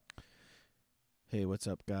Hey, what's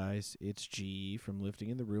up, guys? It's G from Lifting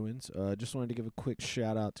in the Ruins. Just wanted to give a quick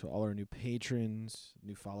shout out to all our new patrons,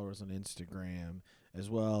 new followers on Instagram, as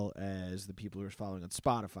well as the people who are following on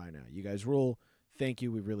Spotify now. You guys rule. Thank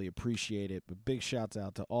you. We really appreciate it. But big shouts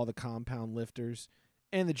out to all the compound lifters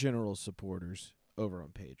and the general supporters over on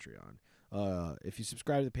Patreon. If you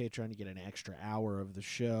subscribe to the Patreon, you get an extra hour of the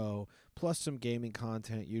show, plus some gaming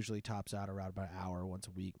content. Usually tops out around about an hour once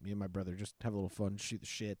a week. Me and my brother just have a little fun, shoot the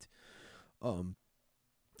shit.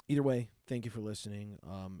 Either way, thank you for listening.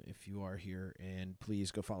 If you are here, and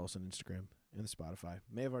please go follow us on Instagram and the Spotify.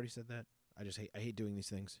 May have already said that. I hate doing these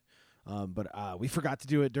things. But we forgot to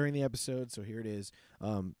do it during the episode, so here it is.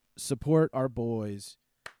 Support our boys,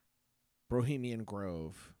 Bohemian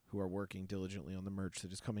Grove, who are working diligently on the merch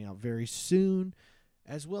that is coming out very soon,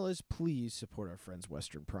 as well as please support our friends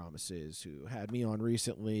Western Promises, who had me on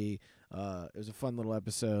recently. It was a fun little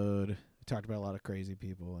episode. We talked about a lot of crazy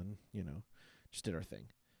people and, just did our thing.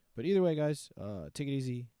 But either way, guys, take it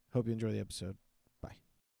easy. Hope you enjoy the episode. Bye.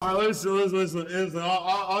 All right, listen.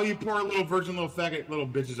 All you poor little virgin, little faggot, little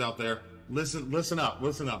bitches out there. Listen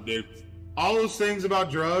up, dude. All those things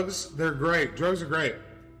about drugs, they're great. Drugs are great.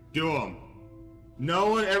 Do them. No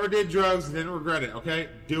one ever did drugs and didn't regret it, okay?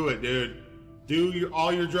 Do it, dude. Do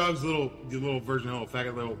all your drugs, you little virgin, little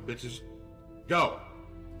faggot, little bitches. Go.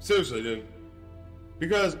 Seriously, dude.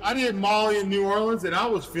 Because I did Molly in New Orleans and I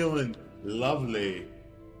was feeling lovely.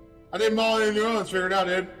 I did Molly in New Orleans, figure it out,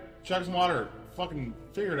 dude. Chug some water. Fucking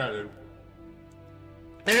figure it out, dude.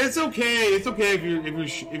 And it's okay if you're a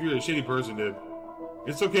shitty person, dude.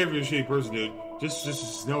 It's okay if you're a shitty person, dude.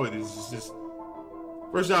 Just know it. It's just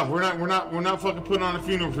first off, we're not fucking putting on a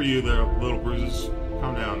funeral for you there, little bruises.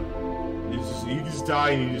 Calm down. You just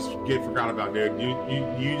die and you just get forgot about, dude.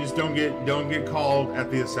 You just don't get called at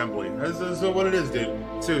the assembly. That's what it is,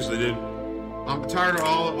 dude. Seriously, dude. I'm tired of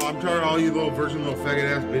all you little virgin, little faggot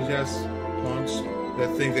ass, bitch ass punks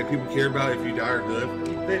that think that people care about if you die or live.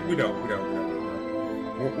 We don't.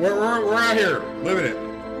 We're out here living it.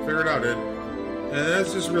 Figure it out, dude. And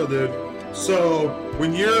that's just real, dude. So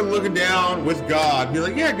when you're looking down with God, be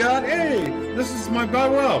like, yeah, God, hey, this is my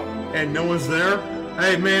God well, and no one's there.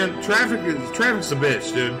 Hey, man, traffic's a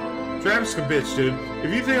bitch, dude. Traffic's a bitch, dude.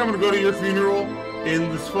 If you think I'm gonna go to your funeral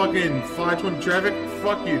in this fucking 520 traffic,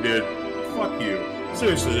 fuck you, dude. Fuck you.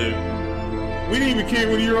 Seriously, dude. We didn't even care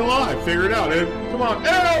when you were alive. Figure it out, dude. Come on.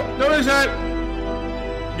 Hey, notice that.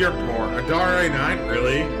 You're poor. $1.89?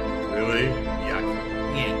 Really? Really? Yuck.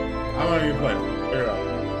 Yeah. I'm not even playing. Figure it out.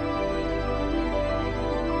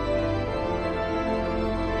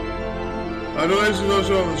 I know this is no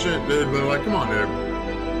show on the shit, dude, but like, come on, dude.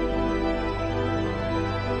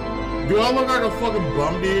 Do I look like a fucking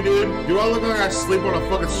bum to you, dude? Do I look like I sleep on a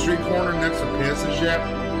fucking street corner next to piss and shit?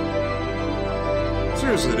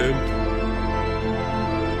 Seriously, dude.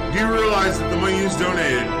 Do you realize that the money you just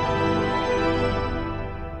donated?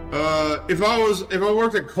 If I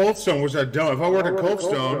worked at Cold Stone, which I don't, if I worked at Cold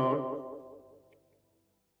Stone,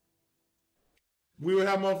 we would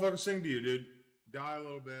have motherfuckers sing to you, dude. Die a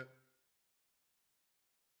little bit.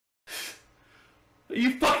 Are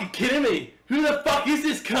you fucking kidding me? Who the fuck is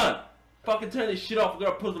this cunt? Fucking turn this shit off. We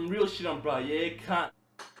gotta put some real shit on, bro. Yeah, cunt.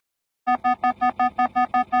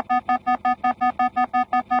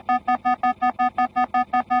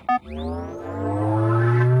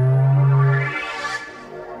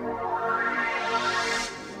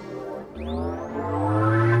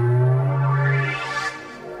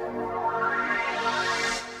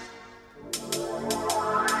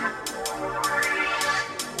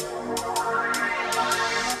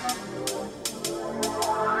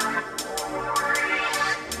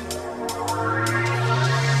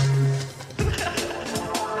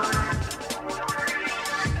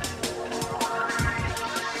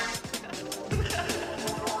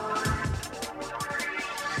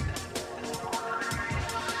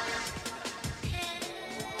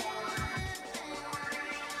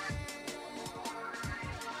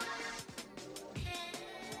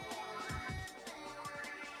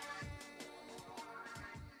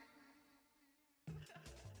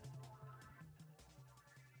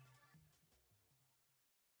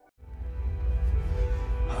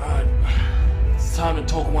 Time to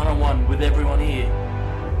talk one-on-one with everyone here.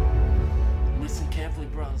 Listen carefully,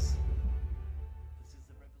 bros.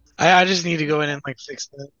 I just need to go in and like fix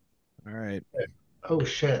that. All right. Oh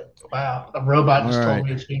shit! Wow, a robot just All told right.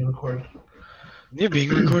 me it's being recorded. You're being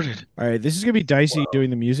recorded. All right, this is gonna be dicey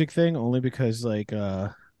doing the music thing, only because I have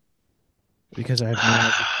no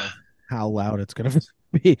idea how loud it's gonna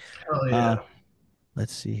be. Oh yeah.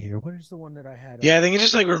 Let's see here. What is the one that I had? Yeah, I think it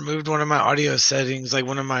just like removed one of my audio settings, like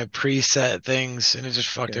one of my preset things, and it just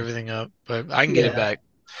fucked everything up. But I can get it back.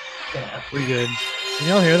 Yeah. We good. Can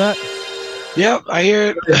y'all hear that? Yep, I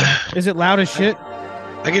hear it. Is it loud as shit?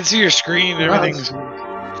 I can see your screen. Wow, Everything's.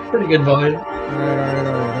 it's pretty good volume. All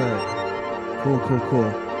right. Cool.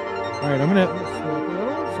 All right, I'm gonna smoke a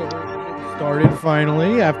little, so we're getting started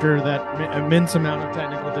finally after that immense amount of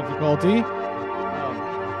technical difficulty.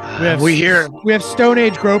 We have Stone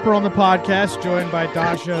Age Groper on the podcast, joined by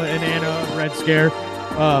Dasha and Anna of Red Scare.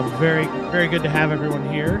 Very, very good to have everyone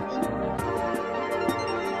here.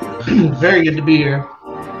 Very good to be here.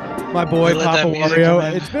 My boy Let Papa that music Wario.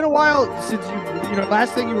 come in. It's been a while since you know.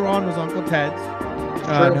 Last thing you were on was Uncle Ted's.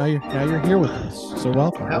 Now you're here with us. So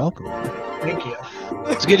welcome. Thank you.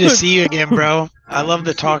 It's good to see you again, bro. I love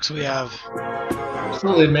the talks we have.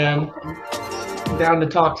 Absolutely, man. I'm down to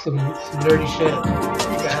talk some nerdy shit. You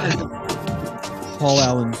guys. Paul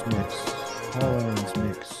Allen's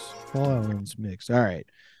mix. All right.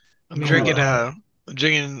 I'm drinking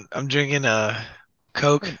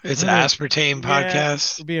Coke. It's an aspartame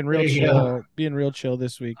podcast. We're being real chill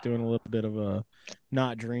this week, doing a little bit of a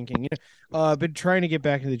not drinking. Been trying to get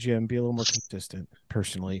back to the gym, be a little more consistent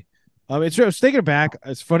personally. I was taking it back.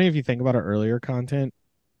 It's funny if you think about our earlier content,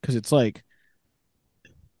 because it's like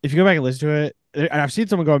if you go back and listen to it, and I've seen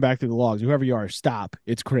someone going back through the logs. Whoever you are, stop.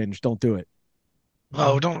 It's cringe. Don't do it.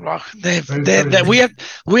 Oh, don't rock. We have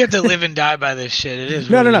to live and die by this shit. It is.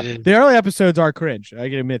 No. It is. The early episodes are cringe. I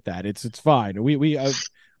can admit that. It's fine. I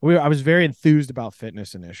was very enthused about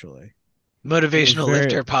fitness initially. Motivational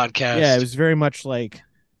lifter podcast. Yeah, it was very much like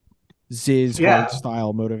Ziz hard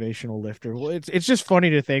style motivational lifter. Well, it's just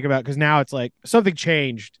funny to think about because now it's like something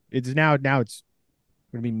changed. It's now it's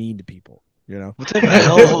gonna be mean to people. You know. What type of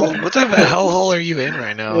hellhole? What type of hellhole are you in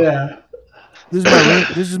right now? Yeah. This is my room.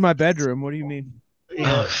 This is my bedroom. What do you mean?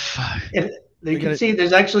 Yeah. Oh fuck. You can see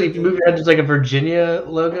there's actually, if you move your head, there's like a Virginia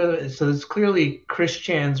logo. So it's clearly Chris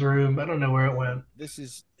Chan's room. I don't know where it went.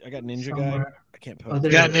 I got Ninja Somewhere. Gaiden. I can't Oh, post.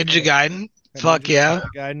 there You got it is. Ninja Gaiden? Fuck yeah.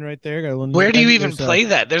 Gaiden right there. Got a little Where do Ninja you Gaiden. even There's, play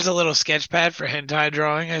that? There's a little sketch pad for hentai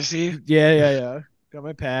drawing, I see. Yeah. Got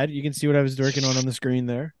my pad. You can see what I was working on the screen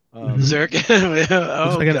there. Zerk. Looks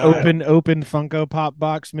Oh, like an God. open Funko Pop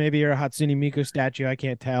box, maybe, or a Hatsune Miku statue. I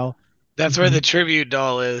can't tell. That's where the tribute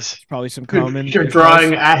doll is. There's probably some common. You're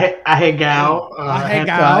drawing Ahegao.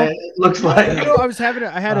 Ahegao. It looks like. I was having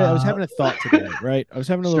a thought today, right? I was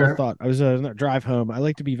having a little thought. I was on a drive home. I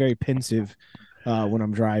like to be very pensive when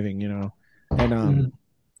I'm driving, you know, and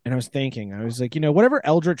I was thinking, I was like, whatever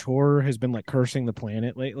eldritch horror has been like cursing the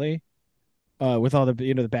planet lately, with all the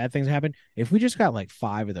the bad things that happen. If we just got like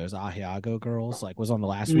 5 of those Ahiago girls, like was on the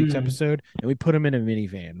last week's episode, and we put them in a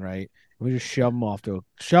minivan, right? And we just shove them off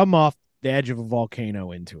the edge of a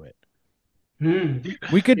volcano into it.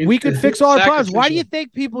 We could fix all our problems. Why do you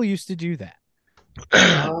think people used to do that?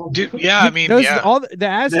 Dude, yeah, all the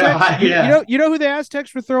Aztecs. Yeah. You know who the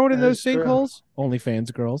Aztecs were throwing in those That's true. sinkholes?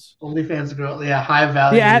 OnlyFans girls. OnlyFans girl. Yeah, high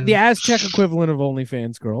value. The Aztec equivalent of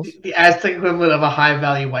OnlyFans girls. The Aztec equivalent of a high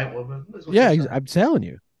value white woman. Yeah, I'm telling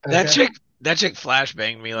you. That chick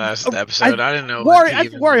flashbanged me last episode. I didn't know.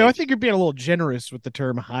 Wario, I think you're being a little generous with the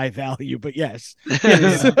term high value, but yes.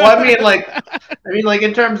 Well, I mean, like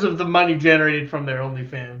in terms of the money generated from their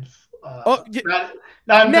OnlyFans.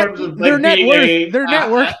 Not in terms of like their net worth is their net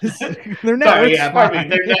worth. Their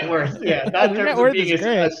net worth. Yeah, not in terms of being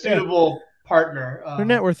a suitable partner. Their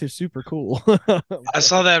net worth is super cool. I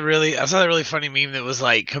saw that really funny meme that was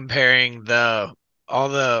like comparing all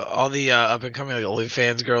the up and coming like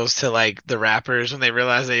OnlyFans girls to like the rappers when they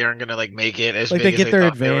realize they aren't gonna like make it as like big they get as their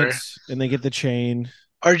thought they were. advance and they get the chain,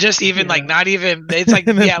 Or just even like not even. It's like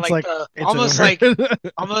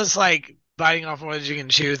almost like biting off more than you can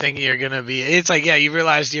chew, thinking you're gonna be. It's like you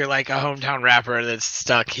realize you're like a hometown rapper that's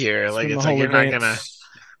stuck here. Like it's like you're not gonna.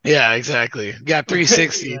 Yeah, exactly. Got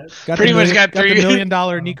 360. got the $1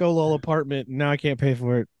 million Nico Lowell apartment, and now I can't pay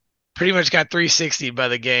for it. Pretty much got 360 by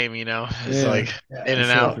the game, you know. It's in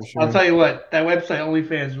and out. Sure. I'll tell you what, that website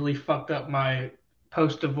OnlyFans really fucked up my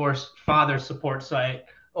post-divorce father support site,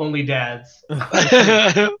 Only Dads. It's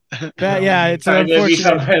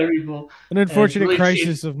an unfortunate really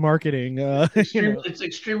crisis of marketing. It's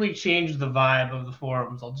extremely changed the vibe of the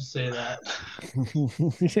forums. I'll just say that.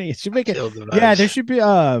 It should make it. Yeah, there should be. They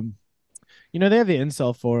have the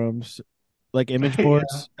incel forums, like image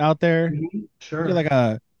boards out there.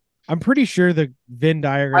 Sure. I'm pretty sure the Venn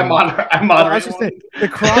diagram. I'm moderating. The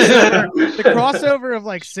crossover of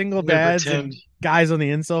like single dads and guys on the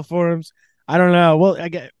incel forums. I don't know. Well, I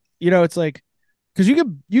get it's like because you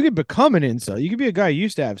could become an incel. You could be a guy who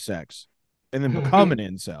used to have sex and then become an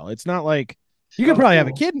incel. It's not like You could probably have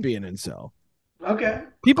a kid and be an incel. Okay.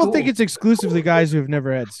 People think it's exclusively guys who have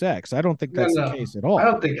never had sex. I don't think that's the case at all.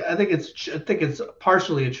 I think it's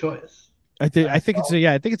partially a choice. I think it's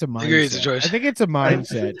a mindset. I agree, it's a choice. I think it's a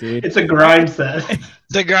mindset, dude. It's a grind set.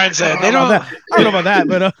 The grind set. I don't know about that,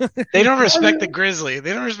 but they don't respect the grizzly.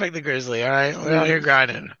 They don't respect the grizzly. All right, we're out here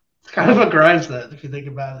grinding. It's kind of a grind set if you think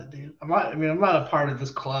about it, dude. I'm not a part of this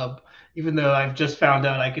club, even though I've just found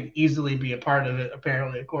out I could easily be a part of it.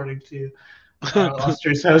 Apparently, according to our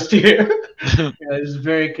illustrious host here, it's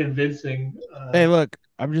very convincing. Hey, look,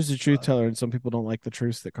 I'm just a truth teller, and some people don't like the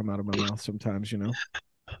truths that come out of my mouth sometimes. You know.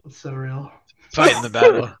 It's so real. Fighting the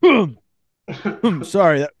battle.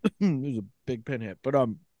 Sorry, that was a big pin hit, but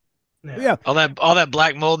yeah. All that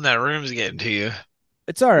black mold in that room's getting to you.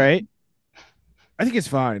 It's all right. I think it's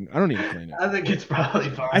fine. I don't need to clean it. I think it's probably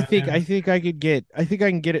fine. I think I can get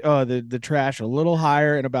it. The trash a little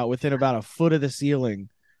higher and within about a foot of the ceiling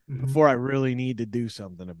before I really need to do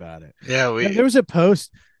something about it. Yeah, there was a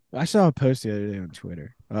post. I saw a post the other day on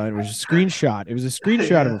Twitter. It was a screenshot. It was a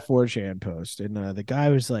screenshot of a 4chan post, and the guy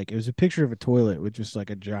was like, it was a picture of a toilet with just like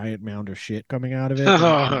a giant mound of shit coming out of it.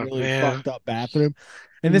 A really fucked up bathroom.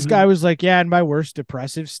 And this guy was like, yeah, in my worst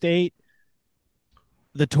depressive state,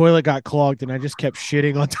 the toilet got clogged, and I just kept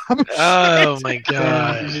shitting on top of shit. Oh my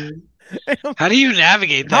god! How do you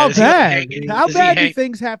navigate that? How bad do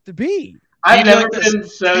things have to be? I've never been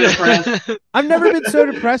so depressed. I've never been so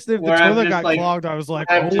depressed that if the toilet got clogged, I was like,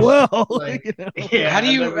 well. How do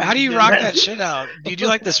you rock that shit out? Do you do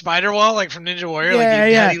like the spider wall, like from Ninja Warrior?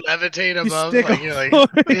 Yeah, you levitate above.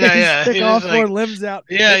 Stick all four limbs out.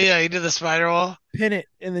 Yeah. You do the spider wall. Pin it,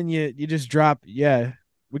 and then you just drop. Yeah,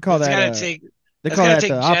 we call that. They call that the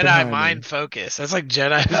Jedi mind focus. That's like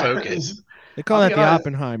Jedi focus. They call that the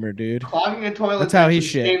Oppenheimer, dude. Clogging a toilet. That's how he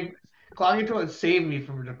shit. Clogging a toilet saved me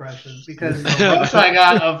from depression because the rush I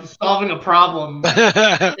got of solving a problem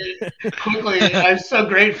quickly. I'm so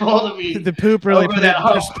grateful to be. The poop really put that in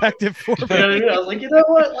perspective for me. I was like, you know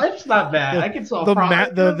what? Life's not bad. I can solve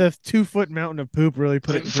problems. The 2-foot mountain of poop really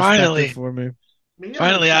put it in perspective for me.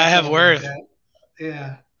 Finally, I have worth.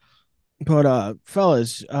 Yeah. But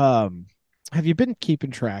fellas, have you been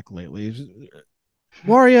keeping track lately?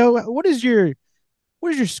 Wario, what is your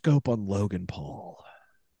scope on Logan Paul?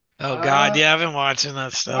 Oh God, yeah, I've been watching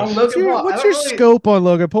that stuff. What's your scope on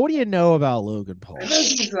Logan Paul? What do you know about Logan Paul? I know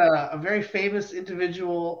he's a very famous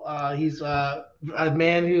individual. He's a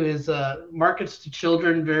man who is markets to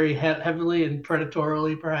children very heavily and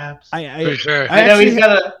predatorily, perhaps. For sure. I know he's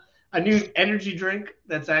got a new energy drink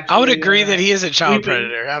that's actually. I would agree that he is a child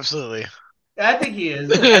predator. Absolutely. I think he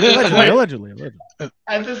is. Allegedly.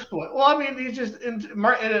 At this point, well, I mean, he's just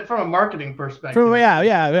from a marketing perspective. From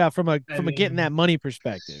a getting that money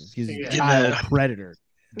perspective, he's a child predator.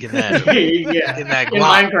 Get that. In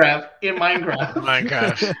Minecraft.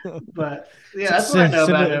 But yeah, that's what I know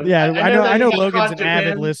about him. Yeah, I know Logan's an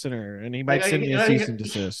avid listener, and he might send me a cease and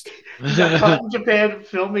desist. He got caught in Japan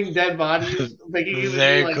filming dead bodies, making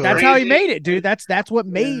it cool. That's how he made it, dude. That's what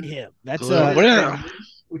made him. That's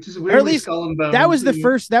which is weird. Or at least that was the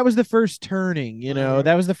first. That was the first turning. You know,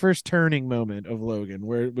 that was the first turning moment of Logan,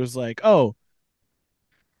 where it was like, oh,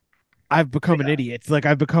 I've become an idiot. Like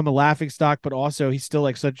I've become a laughingstock, but also he's still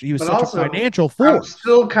like he was such a financial force. I'm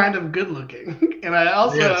still kind of good looking, and I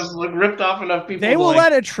also have ripped off enough people. They will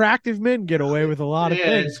let attractive men get away with a lot of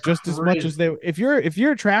things, just as much as they. If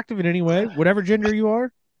you're attractive in any way, whatever gender you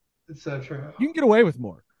are, it's so true. You can get away with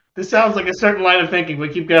more. This sounds like a certain line of thinking,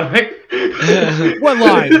 but keep going. What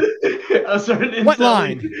line? What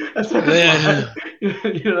line?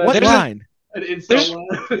 What line? I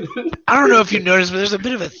don't know if you noticed, but there's a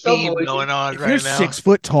bit of a theme going on right now. You're 6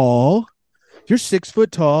 foot tall. You're 6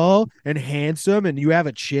 foot tall and handsome, and you have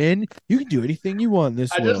a chin. You can do anything you want in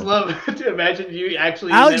this world. I just love to imagine you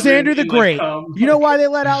actually. Alexander the Great. You know why they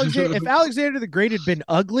let Alexander? If Alexander the Great had been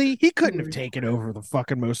ugly, he couldn't have taken over the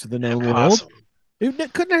fucking most of the known world.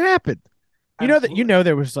 It couldn't have happened. You know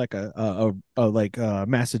there was like a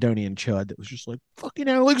Macedonian chud that was just like fucking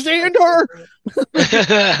Alexander,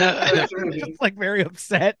 just like very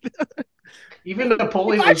upset. Even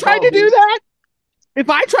Napoleon. If I tried to do that,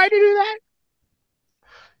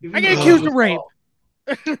 I get accused of rape.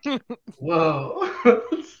 Whoa,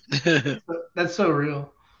 that's so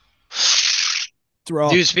real.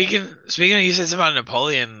 Dude, speaking of, you said something about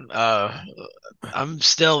Napoleon. I'm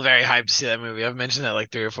still very hyped to see that movie. I've mentioned that like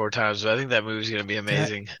 3 or 4 times, but I think that movie's gonna be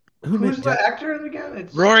amazing. Who's the actor again?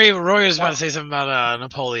 Rory was about to say something about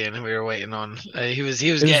Napoleon, who we were waiting on. He was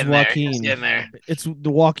getting there. He was getting there. It's the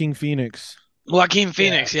Walking Phoenix. Joaquin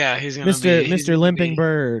Phoenix, yeah, he's gonna be Mr. Limping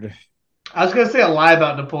Bird. I was gonna say a lie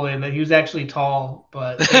about Napoleon that he was actually tall,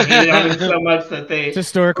 but they hated on him so much that they It's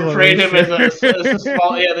historical portrayed him as erasure. a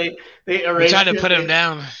small. Yeah, they We erased tried to him. put him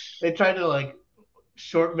down. They tried to like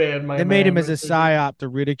short man my They made him man. as a psyop to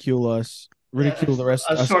ridicule us, ridicule the rest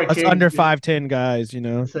A us, short us king, under dude. 5'10" guys. You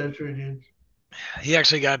know. So true, dude. He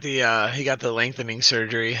actually got the lengthening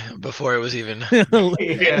surgery before it was even.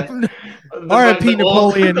 Yeah. R.I.P. The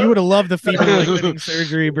old- Napoleon. You would have loved the female lengthening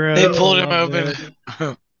surgery, bro. They You pulled would've him loved open.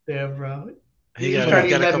 it. Damn, bro. He He was got trying to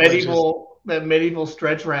use a couple inches. that medieval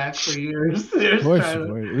stretch rack for years. Of course,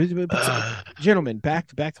 gentlemen, back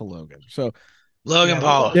to Logan. So Logan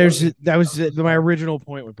Paul. that was my original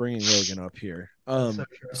point with bringing Logan up here.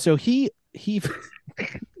 So he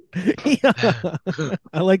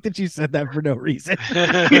I like that you said that for no reason.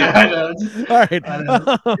 Yeah, I know. All right. I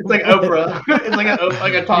know. It's like Oprah. It's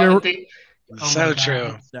like a talking thing. So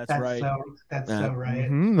true. That's right. That's so right.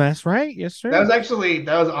 That's right. Yes, sir. That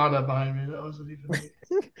was Anna behind me. That wasn't even.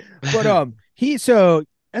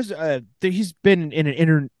 But he's been in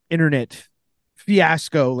an internet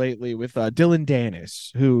fiasco lately with Dylan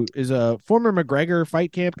Dannis, who is a former McGregor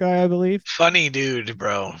fight camp guy, I believe. Funny dude,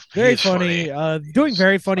 bro. Very funny. Doing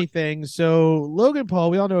very funny things. So Logan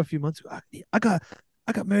Paul, we all know a few months ago, I got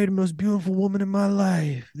married to the most beautiful woman in my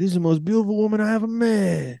life. This is the most beautiful woman I ever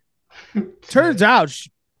met. Turns out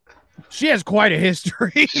she has quite a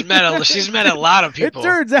history. She's met a lot of people. It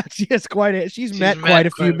turns out she's met quite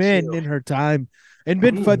a few men in her time, and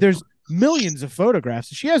there's millions of photographs.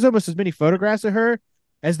 She has almost as many photographs of her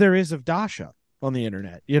as there is of Dasha on the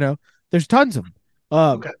internet. You know, there's tons of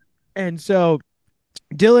them. And so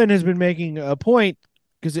Dylan has been making a point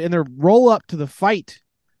because in their roll up to the fight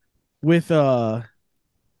with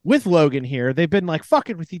Logan here, they've been like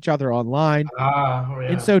fucking with each other online.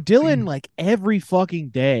 And so Dylan, like every fucking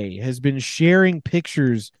day, has been sharing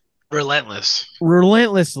pictures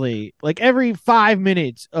relentlessly, like every 5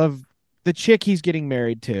 minutes of the chick he's getting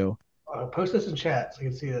married to. Post this in chat so you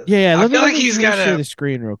can see this. Yeah, I feel like he's got share the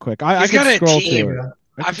screen real quick. I got can a scroll team. to it.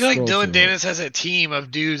 I feel like Dylan Dannis has a team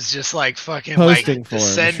of dudes just like fucking posting like for him,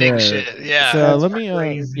 sending shit. Yeah. So let me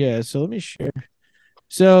share.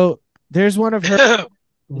 So there's one of her.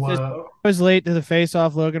 Whoa. I was late to the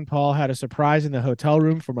face-off. Logan Paul had a surprise in the hotel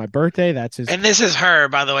room for my birthday. That's his. And this is her,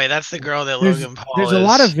 by the way. That's the girl that Logan Paul There's a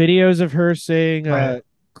lot of videos of her saying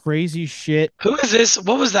crazy shit. Who is this?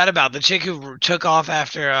 What was that about? The chick who took off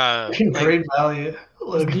after Great value.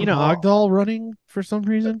 Nina Ogdal running for some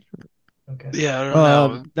reason. Okay. Yeah, I don't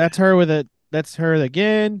know. That's her that's her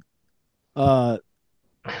again.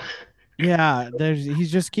 Yeah, he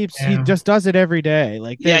just does it every day.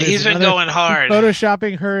 Like he's been going hard.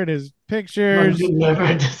 Photoshopping her in his pictures.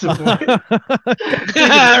 Never disappoint.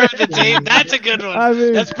 That's a good one. I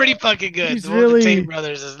mean, that's pretty fucking good. The Tate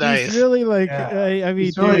brothers is nice. He's really like, I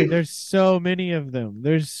mean, dude, there's so many of them.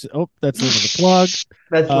 That's the plug.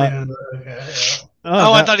 That's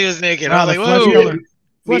I thought he was naked. I was like, whoa.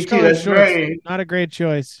 Flesh color shorts. Not a great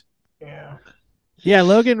choice. Yeah. Yeah,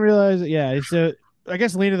 Logan realized. Yeah, so I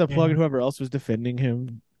guess Lena the plug and whoever else was defending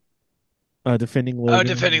him. Defending Logan. Oh,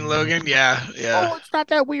 defending Logan. Yeah. Oh, it's not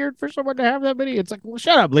that weird for someone to have that many. It's like, well,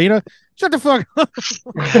 shut up, Lena. Shut the fuck up.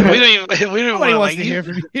 we don't want to hear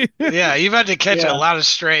from you. Yeah, you've had to catch a lot of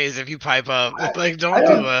strays if you pipe up. Don't do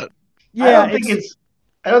that. Yeah,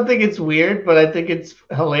 I don't think it's weird, but I think it's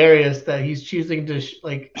hilarious that he's choosing to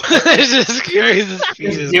it's just curious.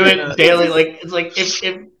 Just do it daily. Like it's like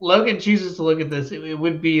if Logan chooses to look at this, it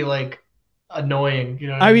would be like annoying. You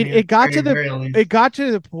know what I mean? It got to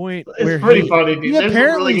the point where it's pretty funny. Dude. He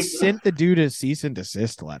apparently sent the dude a cease and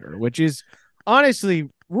desist letter, which is honestly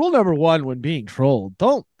rule number one when being trolled.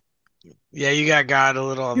 Don't. Yeah, you got God a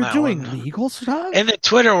little on that one. You're doing legal stuff in the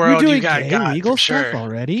Twitter world. You got God legal stuff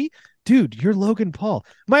already. Dude, you're Logan Paul.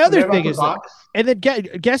 My other thing is, and then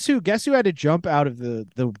guess who had to jump out of the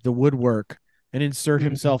woodwork and insert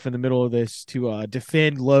himself in the middle of this to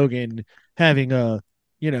defend Logan having a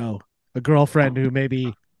girlfriend who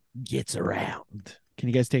maybe gets around. Can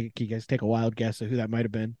you guys take a wild guess of who that might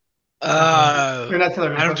have been? You're not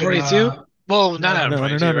telling me. Adam 22. Well, not Adam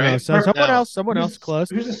 22, right? So someone else close.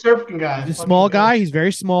 Who's the surfing guy? He's a small guy. He's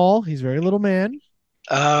very small. He's a very little man.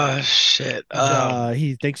 Shit.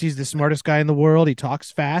 He thinks he's the smartest guy in the world. He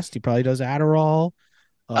talks fast. He probably does Adderall.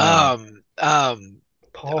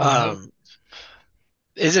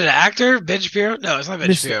 Is it an actor? Ben Shapiro? No, it's not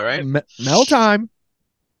Ben Shapiro, right? Mel time.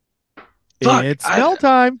 Fuck, it's Mel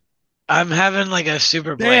time. I'm having like a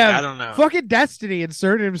super blank. I don't know. Fucking Destiny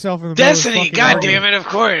inserted himself in the Destiny. God damn it! Of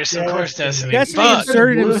course, Destiny. Destiny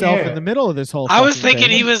inserted himself in the middle of this whole. I was thinking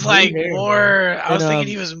he was like more. I was thinking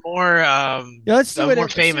he was more. Let's do a more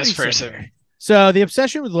famous person. So the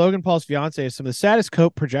obsession with Logan Paul's fiance is some of the saddest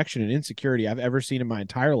cope, projection, and insecurity I've ever seen in my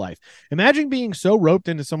entire life. Imagine being so roped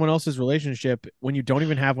into someone else's relationship when you don't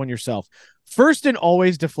even have one yourself. First and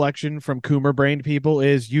always deflection from Coomer brained people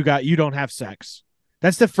is you don't have sex.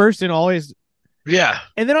 That's the first and always. Yeah.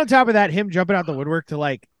 And then on top of that, him jumping out the woodwork to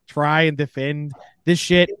like try and defend this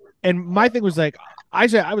shit. And my thing was like, I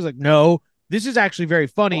was like, no, this is actually very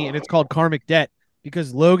funny, and it's called karmic debt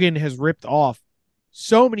because Logan has ripped off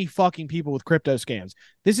so many fucking people with crypto scams.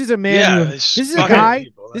 This is a man. This is a guy.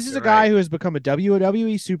 This is a guy who has become a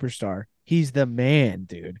WWE superstar. He's the man,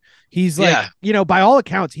 dude. He's like, by all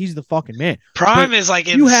accounts, he's the fucking man. Prime is like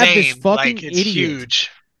insane. You have this fucking it's idiot. Huge.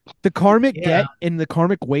 The karmic debt and the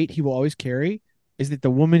karmic weight he will always carry is that the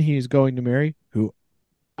woman he is going to marry, who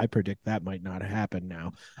I predict that might not happen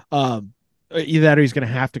now, either that or he's going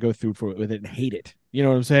to have to go through with it and hate it. You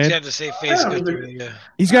know what I'm saying? He's going to have to say face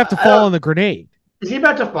He's going to have to fall on the grenade. Is he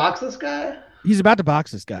about to box this guy? He's about to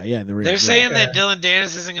box this guy, yeah. They're saying that Dylan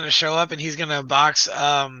Dannis isn't going to show up and he's going to box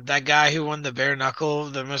that guy who won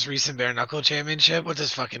the most recent bare knuckle championship. What's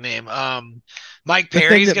his fucking name? Mike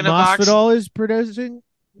Perry's going to box. Masvidal is producing?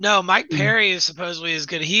 No, Mike Perry is supposedly as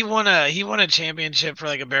good. He won a championship for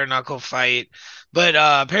like a bare knuckle fight, but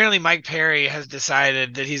apparently Mike Perry has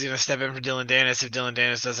decided that he's going to step in for Dylan Dannis if Dylan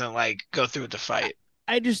Dannis doesn't like go through with the fight.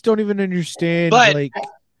 I just don't even understand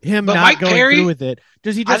him not Mike going Perry, through with it.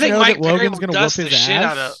 Does he just know Mike that Logan's going to whoop his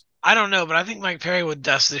ass? I don't know, but I think Mike Perry would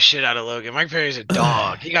dust the shit out of Logan. Mike Perry's a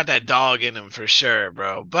dog. He got that dog in him for sure,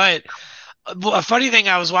 bro. But a funny thing,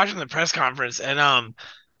 I was watching the press conference and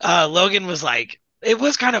Logan was like, it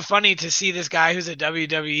was kind of funny to see this guy who's a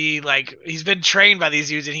WWE, like he's been trained by these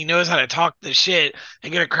dudes and he knows how to talk the shit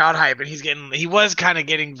and get a crowd hype. And he was kind of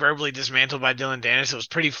getting verbally dismantled by Dylan Dannis. It was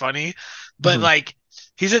pretty funny, but like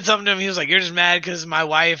he said something to him. He was like, "You're just mad because my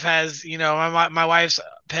wife has, my wife's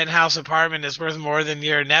penthouse apartment is worth more than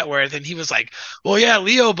your net worth." And he was like, "Well, yeah,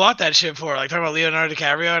 Leo bought that shit for her." Like talking about Leonardo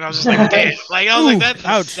DiCaprio. And I was just like, damn. Like I was like,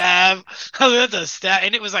 that's a stab. I was like, that's a stab.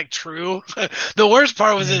 And it was like true. The worst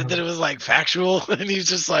part was that it was like factual. And he's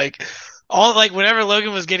just like, all like whenever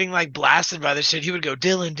Logan was getting like blasted by this shit, he would go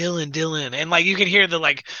Dylan, Dylan, Dylan, and like you could hear the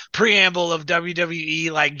like preamble of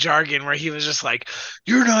WWE like jargon where he was just like,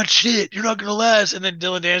 "You're not shit, you're not gonna last," and then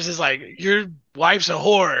Dylan Dannis is like, "Your wife's a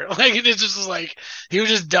whore," like it just was like he would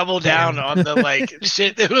just double down on the like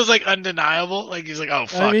shit that was like undeniable. Like he's like, "Oh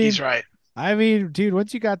fuck, he's right." I mean, dude,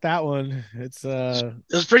 once you got that one, it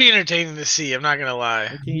was pretty entertaining to see. I'm not gonna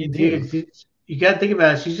lie. You got to think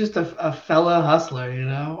about it. She's just a fellow hustler, you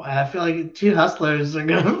know? I feel like two hustlers are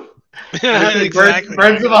going to... Exactly.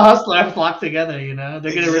 Birds of a hustler flock together, you know?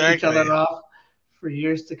 They're going to rip each other off for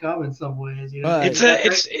years to come in some ways, you know?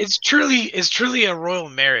 It's truly a royal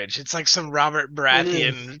marriage. It's like some Robert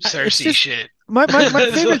Baratheon Cersei shit. My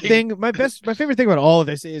favorite thing, my favorite thing about all of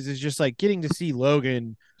this is just like getting to see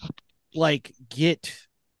Logan like get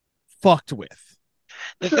fucked with.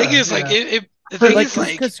 The thing is, like, the thing is,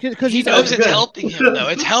 like, because he knows it's helping him, though.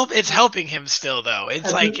 It's helping him still, though.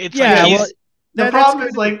 It's like, the problem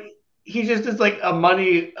is, like, he just is like a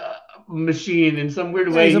money machine in some weird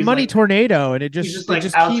way. He's a money tornado, and he's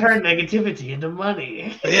just I'll turn negativity into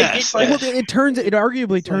money. Yes. It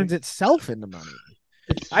arguably turns itself into money.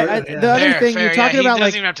 The other thing you're talking about,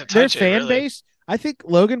 like, their fan base. I think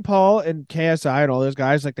Logan Paul and KSI and all those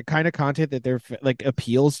guys, like the kind of content that they're like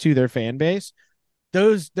appeals to their fan base.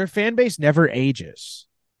 Their fan base never ages.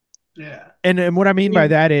 Yeah. And what I mean by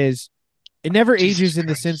that is it never ages in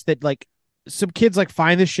the sense that like some kids like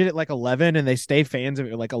find this shit at like 11 and they stay fans of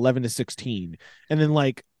it like 11 to 16. And then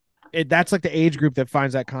like that's like the age group that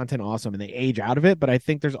finds that content awesome and they age out of it. But I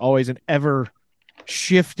think there's always an ever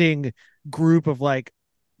shifting group of like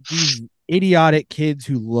these idiotic kids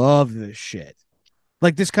who love this shit.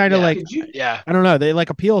 Like this kind of I don't know. They like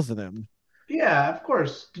appeals to them. Yeah, of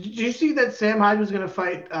course. Did you see that Sam Hyde was going to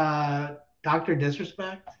fight Dr.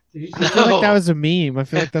 Disrespect? Did you see I feel like that was a meme. I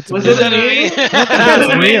feel like that's was it a meme?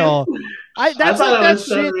 That's real.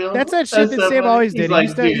 That's that shit that Sam always did.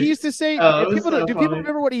 Like, he used to say, do people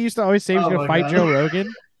remember what he used to always say? He was going to fight Joe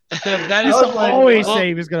Rogan. That is always say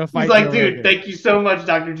he was going to fight. He's like, Joe dude, Rogan. Thank you so much,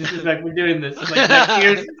 Dr. Disrespect. We're doing this.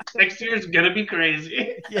 Like, next year's gonna be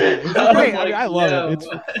crazy. Yeah, it's great. Like, I love it.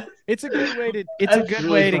 It's a good way to. It's a good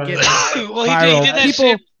way to get viral. He did that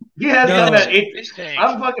shit. He has done that.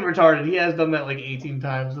 I'm fucking retarded. He has done that like 18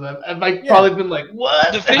 times. And I've like probably been like,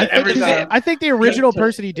 what? I think the original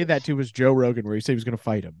person he did that to was Joe Rogan, where he said he was going to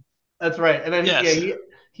fight him. That's right. And then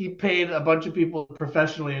he paid a bunch of people to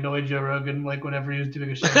professionally annoy Joe Rogan, like whenever he was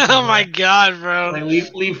doing a show. Oh my god, bro! Like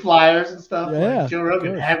leave flyers and stuff. Yeah, like Joe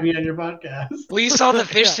Rogan, have me on your podcast. We saw the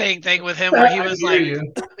fish tank thing with him where he was like,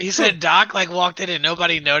 you. he said Doc like walked in and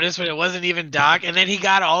nobody noticed, but it wasn't even Doc. And then he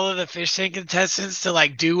got all of the fish tank contestants to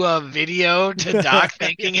like do a video to Doc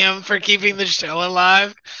thanking him for keeping the show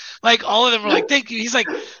alive. Like all of them were like, "Thank you." He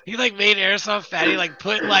like made Airsoft Fatty like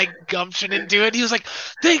put like gumption into it. He was like,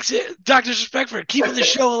 "Thanks, Dr. Disrespect, for keeping the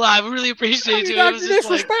show alive. We really appreciate you." It was just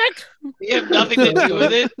like he had nothing to do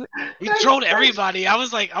with it. He trolled everybody. I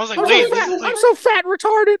was like, wait, I'm so fat and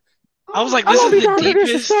retarded. I was like, this is the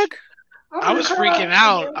deepest. I was freaking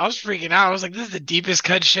out. I was like, this is the deepest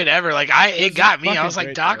cut shit ever. Like, it got me. I was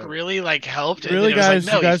like, Doc really like helped. Really, guys,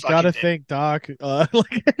 like, no, you guys gotta thank Doc.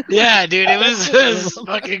 Yeah, dude, it was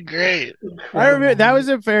fucking great. I remember that was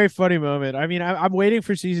a very funny moment. I mean, I'm waiting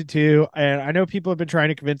for season 2, and I know people have been trying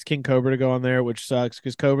to convince King Cobra to go on there, which sucks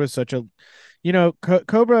because Cobra's such a,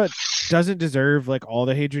 Cobra doesn't deserve like all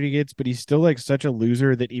the hatred he gets, but he's still like such a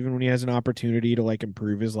loser that even when he has an opportunity to like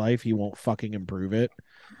improve his life, he won't fucking improve it.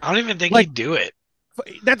 I don't even think he'd do it.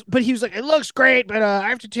 But he was like, it looks great, but I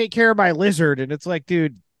have to take care of my lizard, and it's like,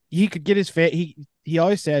 dude, he could get his he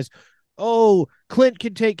always says, oh, Clint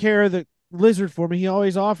can take care of the lizard for me. He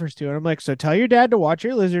always offers to, and I'm like, so tell your dad to watch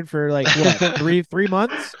your lizard for like what, three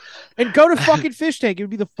months, and go to fucking fish tank. It would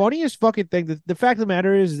be the funniest fucking thing. The fact of the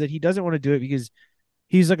matter is that he doesn't want to do it because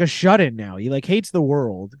he's like a shut-in now. He like hates the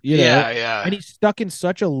world, Yeah. And he's stuck in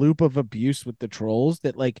such a loop of abuse with the trolls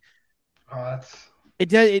that like,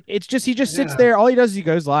 it's just he just sits there. All he does is he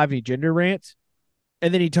goes live and he gender rants,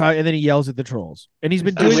 and then he yells at the trolls. And he's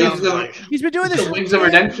been doing this. He's been doing this. Wings of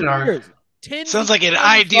Redemption arc. Sounds like an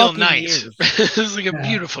ideal night. It's like a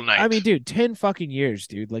beautiful night. I mean, dude, 10 fucking years,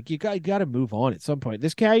 dude. Like you got to move on at some point.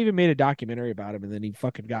 This guy even made a documentary about him, and then he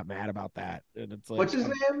fucking got mad about that. And it's like, what's his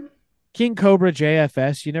name? King Cobra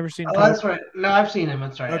JFS. You never seen? Oh, that's right. No, I've seen him.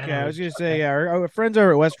 That's right. Okay, I was gonna say, yeah, our friends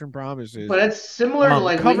over at Western Promises. But it's similar to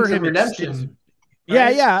like Cover Wings of him Redemption.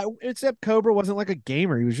 Right? Yeah. Except Cobra wasn't like a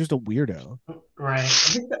gamer; he was just a weirdo.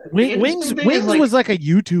 Right. Wings was like a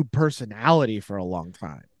YouTube personality for a long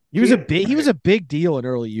time. He was a big deal in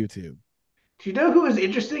early YouTube. Do you know who was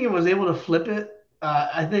interesting and was able to flip it?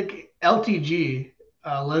 I think LTG,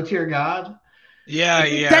 Low Tier God.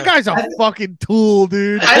 Yeah. That guy's a fucking tool,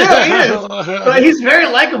 dude. I know he is, but he's very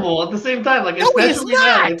likable at the same time. Like, especially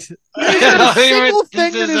now. He's not a single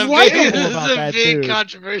thing that is likable about that dude.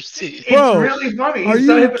 Controversy. Bro, it's really funny. He's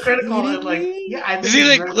so hypocritical and like, I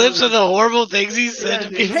see the clips of the horrible things he said to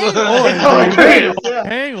people.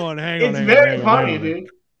 Hang on. It's very funny, dude.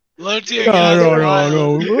 Low tier.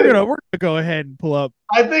 No. We're gonna go ahead and pull up.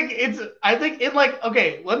 I think in like,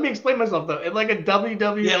 okay, let me explain myself though. In like a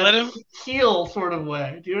WWF heel sort of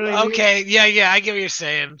way. Do you know what I mean? Okay, yeah, I get what you're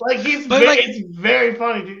saying. Like it's very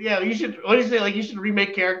funny, dude. Yeah, you should. What do you say? Like you should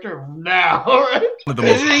remake character now, right?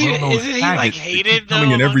 Isn't he like hated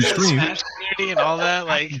coming in every stream Smash community and all that?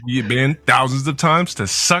 Like you've been thousands of times to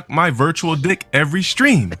suck my virtual dick every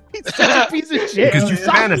stream. He's such a piece of shit because you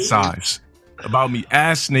fantasize about me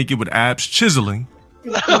ass naked with abs chiseling.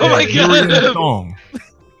 Oh my god! Thong.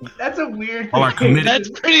 That's a weird thing.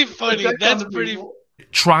 That's pretty funny. That's pretty.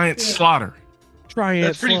 Tryant slaughter.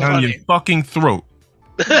 That's pretty down funny. your fucking throat.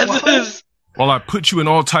 While I put you in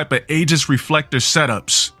all type of Aegis reflector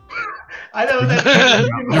setups. I know that.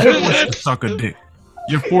 You're forced to suck a dick.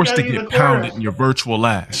 You're forced to get pounded in your virtual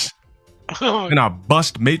ass. And I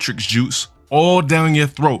bust matrix juice all down your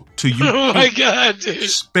throat till you oh my god, dude.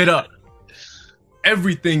 Spit up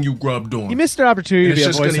everything you grubbed on. You missed an opportunity to be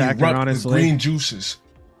a voice actor, honestly. Green juices.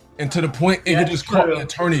 And to the point it just caught an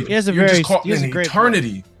eternity. He has a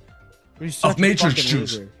eternity of matrix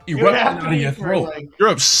juice erupting out of your throat. You're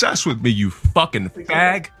obsessed with me, you fucking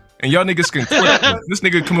fag. And y'all niggas can quit. This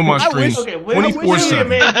nigga come on my stream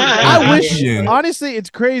 24/7. I wish, honestly,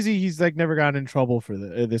 it's crazy he's like never gotten in trouble for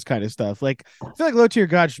this kind of stuff. Like, I feel like Low Tier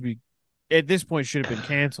God should be, at this point, should have been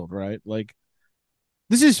canceled, right? Like,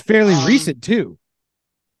 this is fairly recent too.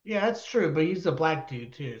 Yeah, that's true, but he's a black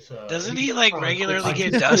dude too. So doesn't he like regularly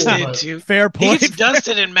get dusted too? Fair point. He gets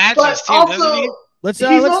dusted in matches too, also, doesn't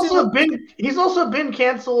he? He's also been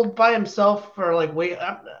canceled by himself for like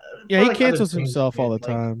he cancels himself all the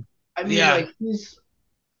time. I mean, like he's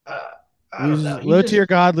Low Tier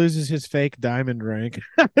God loses his fake diamond rank.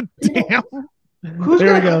 Damn.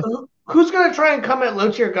 Who's gonna try and come at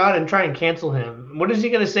Low Tier God and try and cancel him? What is he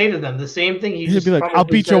gonna say to them? The same thing he'd be like, "I'll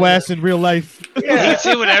beat your ass in real life." Yeah. He can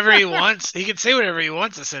say whatever he wants. He can say whatever he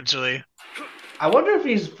wants, essentially. I wonder if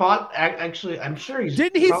he's fought. Actually, I'm sure he's.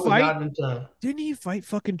 Didn't he fight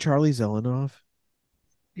fucking Charlie Zelenoff?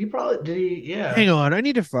 He probably did. Yeah. Hang on, I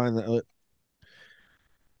need to find that.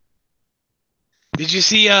 Did you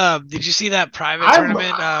see that private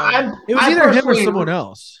tournament? It was either him or someone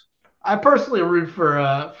else. I personally root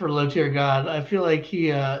for Low Tier God. I feel like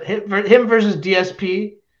him versus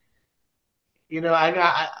DSP. You know, I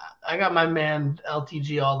got my man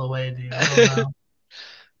LTG all the way, dude. I don't know.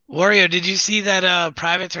 Wario, did you see that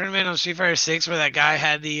private tournament on Street Fighter 6 where that guy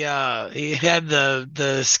had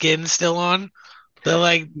the skin still on?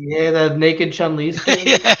 The naked Chun-Li skin.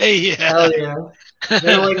 yeah. Hell yeah.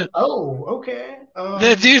 They're like, oh, okay.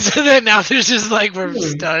 The dudes that now they're just like we're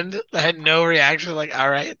stunned. I had no reaction. Like, all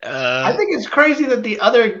right. I think it's crazy that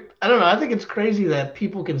I don't know. I think it's crazy that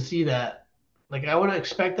people can see that. Like, I would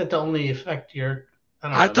expect that to only affect your.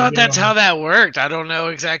 I thought that's how that worked. I don't know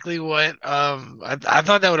exactly what. I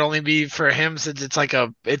thought that would only be for him since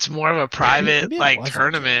it's more of a private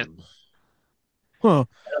tournament. Huh.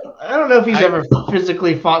 I don't know if he's ever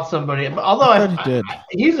physically fought somebody, but although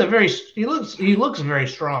he looks very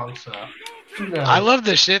strong. So I love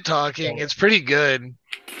the shit talking. It's pretty good,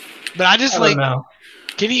 but I don't know.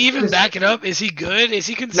 Can he even back it up? Is he good? Is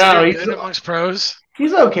he considered good amongst pros?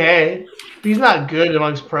 He's okay. He's not good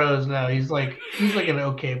amongst pros. No, he's like an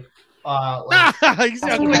okay. He's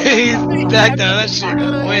back down. That shit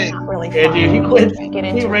quit. Yeah, dude, he quit.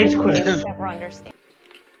 He rage quit.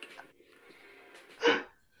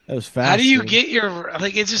 That was fast. How do you get your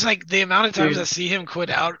It's just like the amount of times I see him quit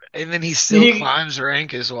out and then he still climbs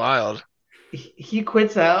rank is wild. He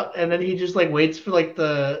quits out and then he just waits for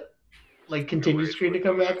the continue screen to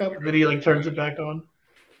come back up and then he turns it back on.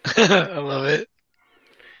 I love it.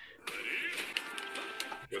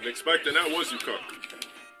 Wasn't expecting that, was you, Cook?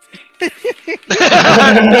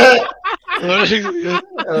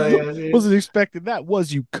 Wasn't expecting that,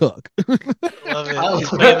 was you, Cook? Love it.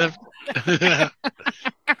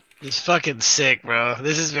 He's fucking sick, bro.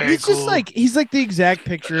 This is very cool. He's like the exact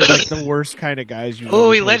picture of the worst kind of guys you.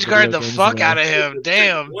 Oh, he ledge guarded the fuck out of him.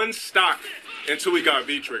 Damn. One stock until he got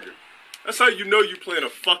V-triggered. That's how you know you playing a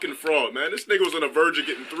fucking fraud, man. This nigga was on the verge of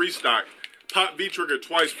getting 3 stock. Pop V-trigger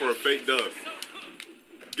twice for a fake dub.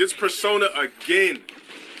 Gets Persona again.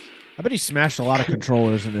 I bet he smashed a lot of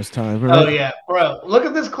controllers in his time. Right? Oh yeah, bro. Look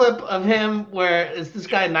at this clip of him where it's this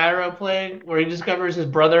guy Nairo playing, where he discovers his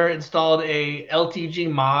brother installed a LTG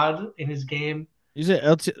mod in his game. Is it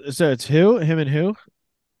So it's who? Him and who?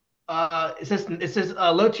 It says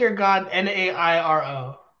Low Tier God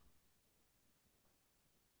NAIRO.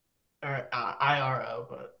 Or IRO,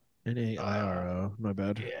 but NAIRO. My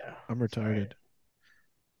bad. Yeah, I'm retarded.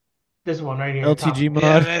 This one right here. LTG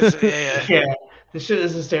mod. Yeah. This shit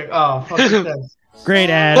is hysterical. Oh, fucking ads. Great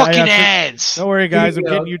ad. Fucking ads. Don't worry, guys. I'm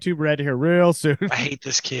getting YouTube red here real soon. I hate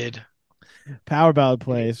this kid. Power ballad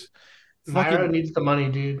plays. Nairo needs the money,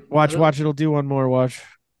 dude. Watch. It'll do one more. Watch.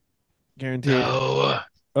 Guaranteed. No.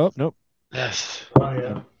 Oh, nope. Yes. Oh,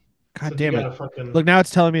 yeah. God damn it. Look, now it's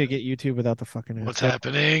telling me to get YouTube without the fucking ads. What's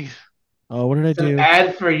happening? Oh, what did I do? An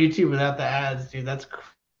ad for YouTube without the ads, dude. That's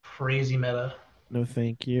crazy meta. No,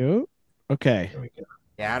 thank you. Okay. There we go.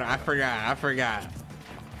 Yeah, I forgot.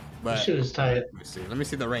 But this shit is tight. Let me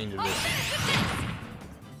see the range of this.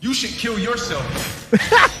 You should kill yourself.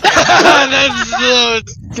 That's so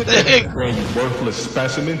sick. You worthless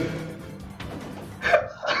specimen.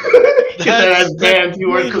 Get that ass banned,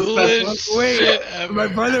 you worthless specimen. Wait, my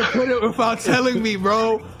brother put it without telling me,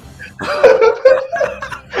 bro.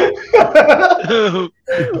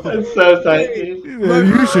 That's so tight, dude. Is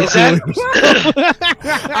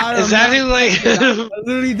that who I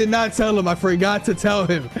literally did not tell him. I forgot to tell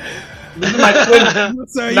him. This is my twin.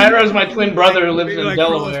 Nairo's my twin brother who lives in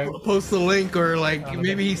Delaware. Post the link, or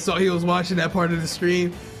maybe he was watching that part of the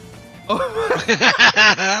stream.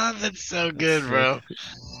 That's so good, bro.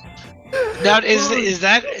 Now, is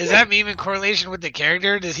that meme in correlation with the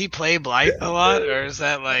character? Does he play Blight a lot, or is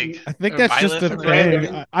that I think that's just a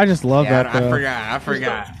thing. I just love that. Though. I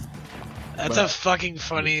forgot. That's a fucking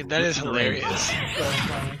funny. That is hilarious.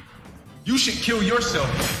 You should kill yourself.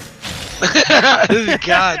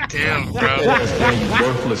 God damn, bro. You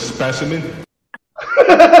worthless specimen.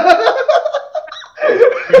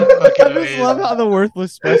 I just love how the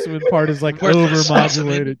worthless specimen part is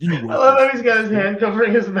over-modulated. I love how he's got his hand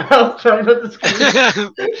covering his mouth trying not to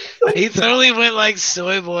scream. He totally went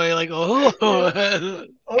soy boy, oh. Oh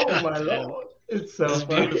my lord. It's so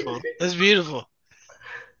funny. Beautiful. That's beautiful.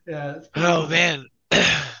 Yeah. Oh man.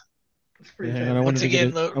 It's pretty I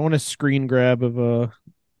want a screen grab of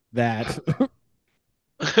that.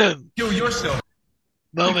 Kill yourself.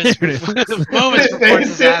 Moments before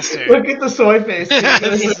disaster. Look at the soy face.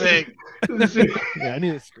 That's sick. Yeah, I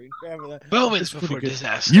need a screen grab of that. Moments before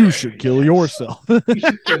disaster. You should kill yourself. You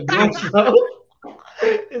should kill yourself.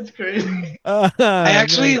 It's crazy. I'm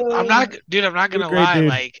not gonna lie. Dude.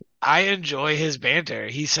 Like, I enjoy his banter.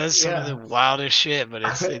 He says some of the wildest shit, but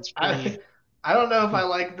it's pretty. I don't know if I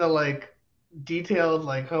like the detailed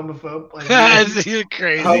homophobe. He's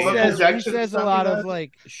crazy. He says a lot of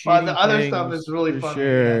but the other stuff is really funny.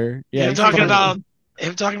 Sure. Yeah,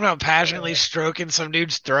 him talking about passionately stroking some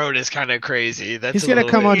dude's throat is kind of crazy. He's gonna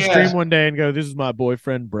come on stream one day and go, "This is my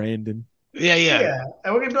boyfriend Brandon." Yeah.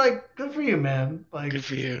 And we're gonna be like, "Good for you, man." Like, good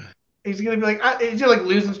for you. He's gonna be like, he's gonna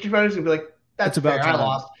losing Street Fighter. He's gonna be like, "That's about fair. I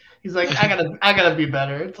lost." He's like, I gotta be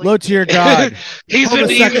better. It's like, low tier god. He's been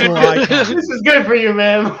this is good for you,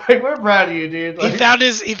 man. Like, we're proud of you, dude. He found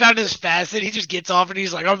his facet. He just gets off and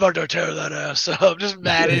he's like, I'm about to tear that ass up. I'm just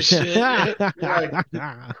mad as shit.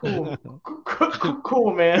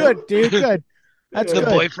 Cool, man. Good, dude. Good. That's the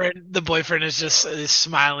good. The boyfriend is just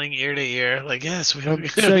smiling ear to ear, like, yes, we. So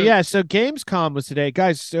GamesCom was today,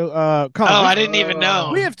 guys. So Colin, I didn't even know.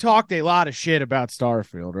 We have talked a lot of shit about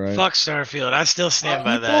Starfield, right? Fuck Starfield. I still stand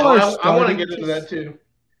by that. I want to get into that too.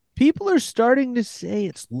 People are starting to say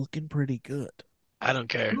it's looking pretty good. I don't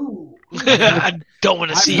care. I don't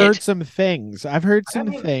want to see it. I've heard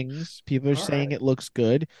some things. People are saying it looks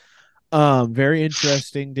good. Very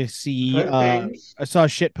interesting to see. I saw a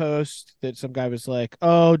shit post that some guy was like,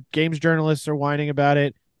 "Oh, games journalists are whining about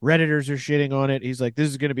it. Redditors are shitting on it." He's like, "This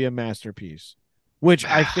is going to be a masterpiece," which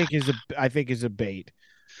I think is a bait.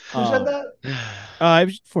 Who said that? It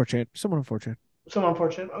was 4chan. Someone on 4chan. Someone on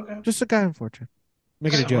 4chan. Okay. Just a guy on 4chan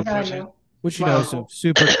making a joke. Which is a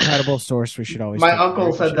super credible source. We should always. My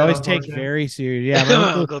uncle said that. Always take very serious.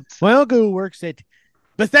 Yeah, my uncle who works at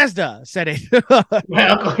Bethesda said it. my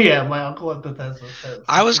uncle at Bethesda said it.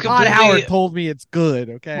 Todd Howard told me it's good.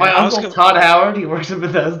 Okay. My uncle Todd Howard, he works at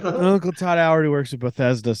Bethesda. My uncle Todd Howard, who works at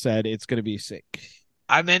Bethesda, said it's gonna be sick.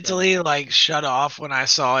 I mentally shut off when I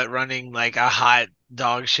saw it running like a hot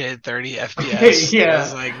dog shit 30 FPS. Yeah. I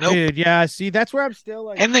was like, nope. Dude, yeah, see, that's where I'm still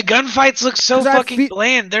like. And the gunfights look so fucking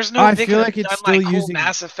bland. There's no. They feel like it's still using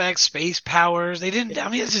Mass Effect space powers. They didn't. I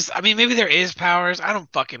mean, it's just. I mean, maybe there is powers. I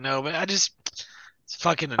don't fucking know, but it's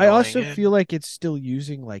fucking annoying. I also feel like it's still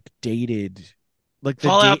using dated, the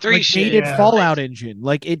Fallout 3 shit. Dated Fallout engine.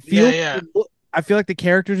 Like it feels. Yeah. I feel like the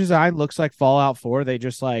character design looks like Fallout 4. They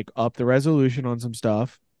just up the resolution on some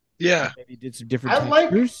stuff. Yeah. Maybe did some different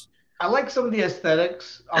textures. I like some of the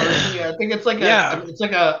aesthetics. Honestly, I think it's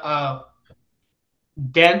a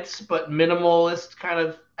dense but minimalist kind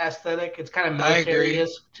of aesthetic. It's kind of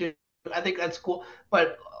military-esque too. I think that's cool.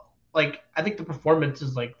 But I think the performance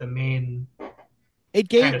is the main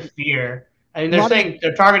kind of fear. I mean, they're saying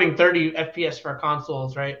they're targeting 30 FPS for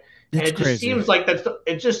consoles, right? And it just seems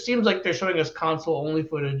like they're showing us console-only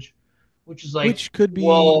footage, which is which could be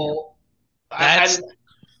that's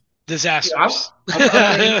disastrous.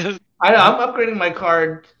 I'm upgrading my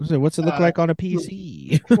card. What's it look like on a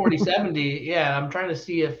PC? 4070. Yeah, I'm trying to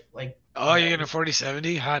see if Oh, you're in a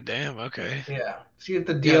 4070? Hot damn. Okay. Yeah. See if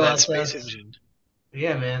the DLSS. Space engine.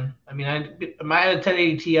 Yeah, man. I mean, I had a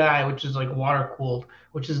 1080 Ti, which is water cooled,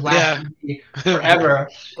 which is lasted me forever.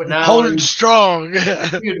 But now holding strong.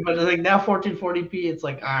 Dude, but now 1440p, it's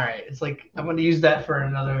all right. It's I'm going to use that for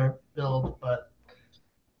another build, but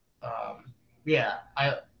yeah,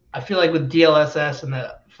 I feel like with DLSS and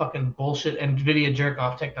the fucking bullshit NVIDIA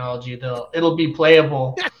jerk-off technology, it'll be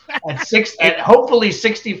playable at hopefully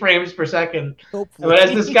 60 frames per second. But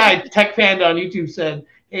as this guy, Tech Panda on YouTube said,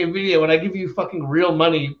 hey, NVIDIA, when I give you fucking real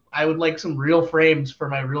money, I would like some real frames for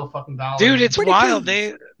my real fucking dollars. Dude, it's wild.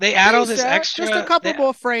 They add all this extra. Just a couple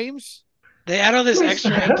more frames. They add all this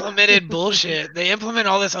extra implemented bullshit. They implement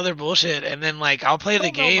all this other bullshit, and then I'll play the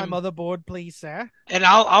game. My motherboard, please, sir. And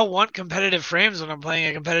I'll want competitive frames when I'm playing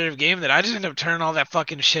a competitive game that I just end up turning all that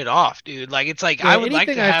fucking shit off, dude. I would like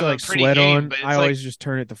to have a pretty game, but I always just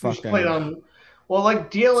turn it the fuck down. Well,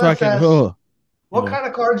 DLSS. What kind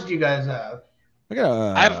of cards do you guys have?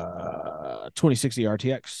 I have a 2060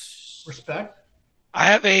 RTX. Respect. I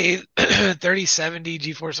have a 3070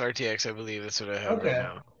 GeForce RTX, I believe. That's what I have right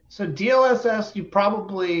now. So DLSS, you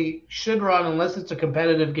probably should run unless it's a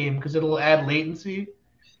competitive game because it'll add latency.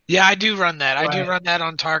 Yeah, I do run that. Right. I do run that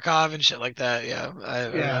on Tarkov and shit like that. Yeah.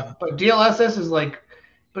 But DLSS is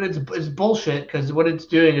but it's bullshit because what it's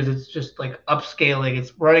doing is it's just upscaling.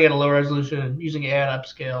 It's running at a low resolution and using AI to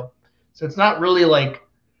upscale. So it's not really I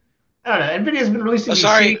don't know. NVIDIA's been releasing these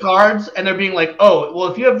shitty cards and they're being oh,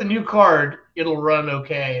 well, if you have the new card, it'll run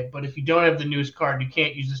okay. But if you don't have the newest card, you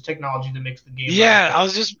can't use this technology that makes the game. Yeah, run. I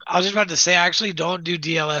was just about to say I actually don't do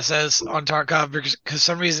DLSS on Tarkov because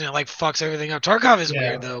some reason it like fucks everything up. Tarkov is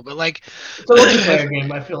weird though, but like it's a multiplayer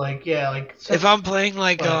game. I feel like if I'm playing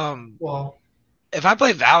like if I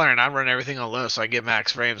play Valorant, I run everything on low so I get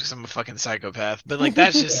max frames because I'm a fucking psychopath. But like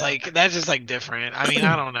that's just like different. I mean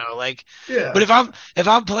I don't know like but if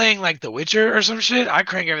I'm playing like The Witcher or some shit, I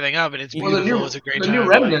crank everything up and it's beautiful. It's a great time.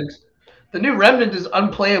 The new Remnant is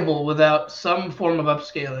unplayable without some form of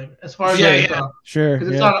upscaling, as far as I know. Sure.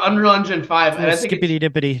 Because it's on Unreal Engine 5. And I think skippity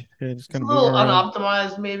dippity. It's a little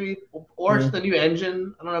unoptimized, maybe. Or it's the new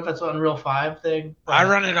engine. I don't know if that's an Unreal 5 thing. I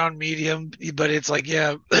run it on medium, but it's like,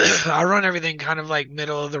 I run everything kind of like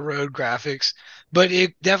middle of the road graphics. But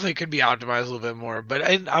it definitely could be optimized a little bit more. But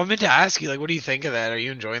I meant to ask you, like, what do you think of that? Are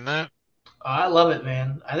you enjoying that? I love it,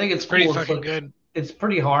 man. I think it's pretty cool. Fucking good. It's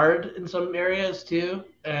pretty hard in some areas too,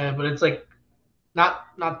 but it's like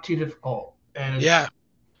not too difficult. And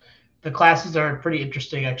the classes are pretty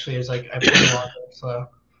interesting actually. As like I play a lot of it, so.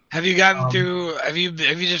 Have you gotten through? Have you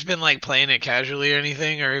just been like playing it casually or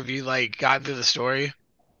anything, or have you like gotten through the story?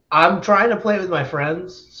 I'm trying to play it with my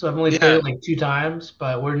friends, so I've only played it like 2 times,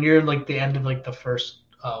 but we're near like the end of like the first,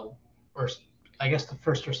 or I guess the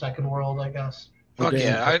first or second world, I guess. Fuck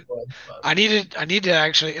yeah! I need to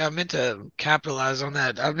actually. I meant to capitalize on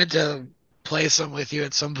that. I meant to play some with you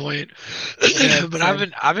at some point, but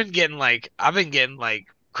I've been getting like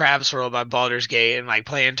crab swirled by Baldur's Gate and like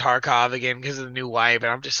playing Tarkov again because of the new wipe,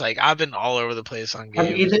 and I'm just like I've been all over the place on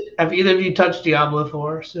games. Have either of you touched Diablo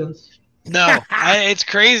IV since? No, it's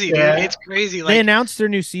crazy, dude. It's crazy. Like, they announced their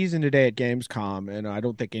new season today at GamesCom, and I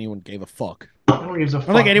don't think anyone gave a fuck. I don't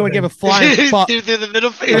think anyone gave a flying fuck. Dude, through the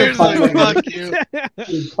middle fingers, like, fuck you.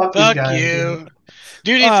 Dude, fuck you.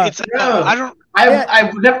 Dude, it's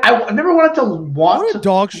I've never wanted to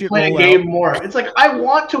dog shit play a game more. It's like I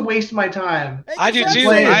want to waste my time. I do too.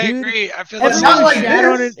 I agree. I feel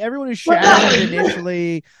everyone who shat on it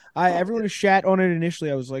initially. Everyone who shat on it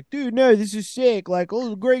initially. I was like, dude, no, this is sick. Like, oh,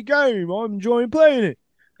 it's a great game. I'm enjoying playing it.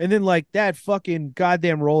 And then like that fucking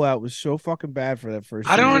goddamn rollout was so fucking bad for that first.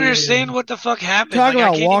 I don't understand what the fuck happened. Talking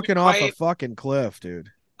about walking off a fucking cliff, dude.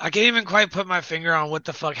 I can't even quite put my finger on what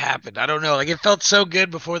the fuck happened. I don't know. Like it felt so good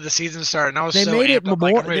before the season started, and I was so amped up,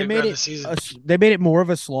 like, I'm ready to run the season. They made it more of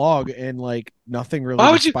a slog, and like nothing really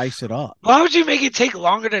to spice it up. Why would you make it take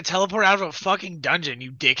longer to teleport out of a fucking dungeon,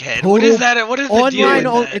 you dickhead? What is that? What is the deal with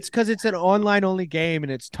that? It's because it's an online only game,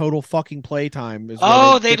 and it's total fucking playtime. They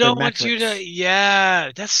don't want you to.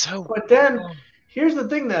 Yeah, that's so. But then. Here's the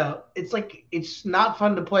thing, though. It's like it's not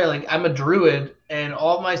fun to play. Like I'm a druid, and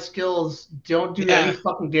all my skills don't do any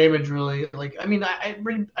fucking damage, really. Like I mean, I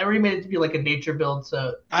remade it to be like a nature build,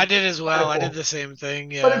 so I did as well. I did the same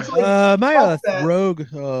thing. Yeah. But it's like, my rogue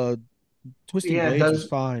twisting blades is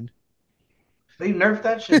fine. They nerfed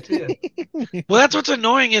that shit too. Well, that's what's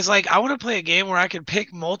annoying is like I want to play a game where I can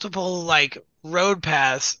pick multiple like road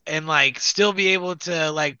paths and like still be able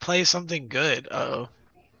to like play something good. Uh-oh.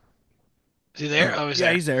 Is he there? Oh, he's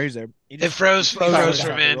there. He's there. It froze for a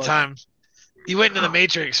minute in time. You went into the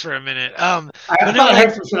Matrix for a minute. I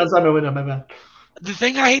heard some shit outside my window, my bad. The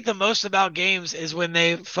thing I hate the most about games is when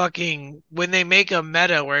they make a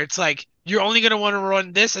meta where it's like you're only gonna want to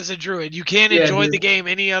run this as a druid. You can't enjoy the game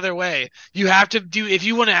any other way. You have to do if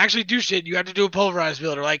you want to actually do shit. You have to do a pulverized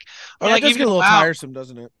build or like it does get a little tiresome,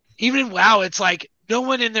 doesn't it? Even in WoW, it's like no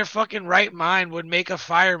one in their fucking right mind would make a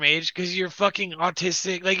fire mage because you're fucking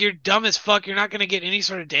autistic. Like, you're dumb as fuck. You're not going to get any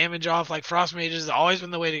sort of damage off. Like, frost mages has always been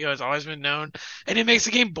the way to go. It's always been known. And it makes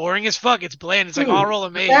the game boring as fuck. It's bland. It's like, I'll roll a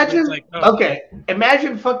mage.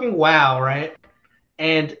 Imagine fucking WoW, right?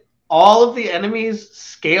 And all of the enemies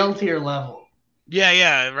scale to your level.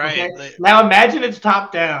 Yeah, right. Okay? Now imagine it's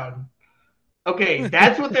top down. Okay,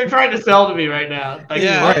 that's what they're trying to sell to me right now. Like,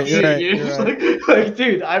 like,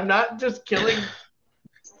 dude, I'm not just killing.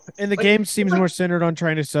 And the game seems more centered on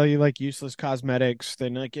trying to sell you like useless cosmetics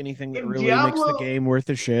than like anything that really makes the game worth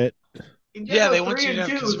a shit. Yeah, they want you to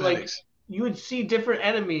have cosmetics. Like, you would see different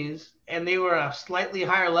enemies, and they were a slightly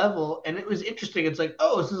higher level, and it was interesting. It's like,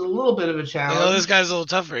 oh, this is a little bit of a challenge. Oh, this guy's a little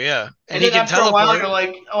tougher, yeah. And he can teleport. A while, you're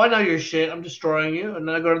like, oh, I know your shit. I'm destroying you. And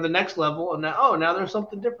then I go to the next level, and now there's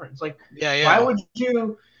something different. It's like, why would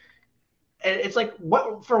you? And it's like,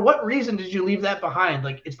 for what reason did you leave that behind?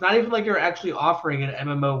 Like, it's not even like you're actually offering an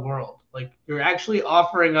MMO world. Like, you're actually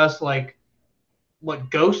offering us like.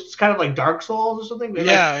 What, Ghosts, kind of like Dark Souls or something?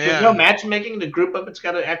 There's no matchmaking to group up. It's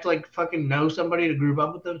got to act like fucking know somebody to group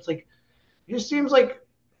up with them. It's like, it just seems like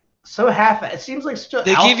so half. It seems like such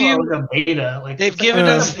an alpha or a beta. Like they've given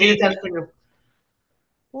us.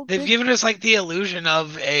 They've given us like the illusion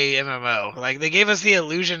of a MMO. Like they gave us the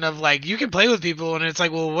illusion of like you can play with people, and it's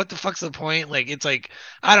like, well, what the fuck's the point? Like it's like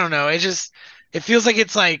I don't know. It feels like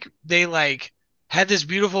it's like they like had this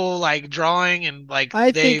beautiful like drawing and like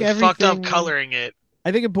I they think fucked up everything coloring it.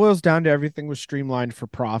 I think it boils down to everything was streamlined for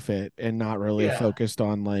profit and not really Yeah. focused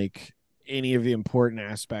on like any of the important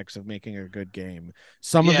aspects of making a good game.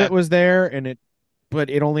 Some of Yeah. it was there but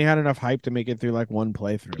it only had enough hype to make it through like one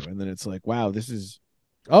playthrough. And then it's like, wow,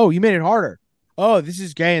 you made it harder. Oh, this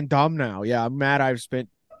is gay and dumb now. Yeah, I'm mad I've spent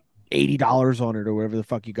 $80 on it or whatever the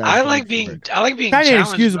fuck you guys. I like being kind of challenged,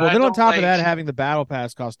 inexcusable. but I Then on don't top of like- that, having the battle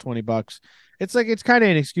pass cost $20. It's like it's kind of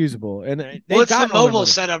inexcusable. And well, it's the mobile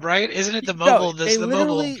setup, right? Isn't it the mobile? They the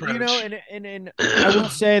mobile literally, approach. and I will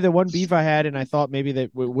say the one beef I had, and I thought maybe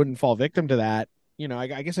that wouldn't fall victim to that.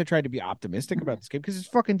 I guess I tried to be optimistic about this game because it's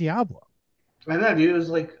fucking Diablo. I know, dude. It was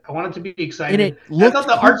like I wanted to be excited. And it looked I thought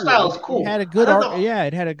the art style was cool. It had a good art. Yeah,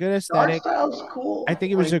 it had a good aesthetic. The art style was cool. I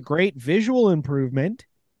think it was a great visual improvement.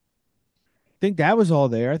 I think that was all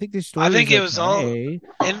there. I think the story. I think was it was all.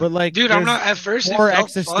 But like, dude, I'm not at first. More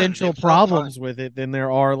existential problems with it than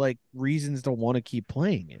there are like reasons to want to keep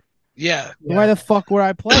playing it. Yeah. Why the fuck would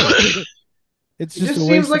I play it? It just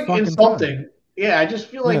seems like insulting. Time. Yeah, I just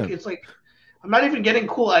feel like it's like I'm not even getting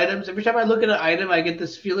cool items. Every time I look at an item, I get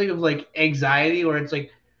this feeling of like anxiety, where it's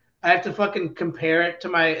like I have to fucking compare it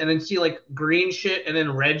to and then see like green shit and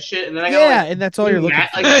then red shit, and then I got and that's all you're looking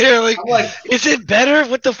for. You're like, is it better?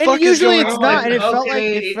 What the fuck is going on? Usually it's not, and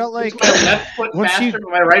it felt like my left foot faster,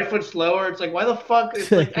 but my right foot slower. It's like, why the fuck?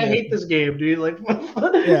 It's like I hate this game, dude. Like,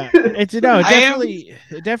 it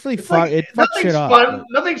definitely fucks shit up.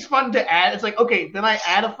 Nothing's fun to add. It's like, okay, then I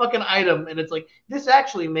add a fucking item, and it's like this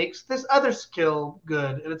actually makes this other skill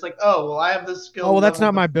good, and it's like, oh well, I have this skill. Oh well, that's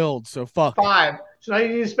not my build, so fuck 5. So now you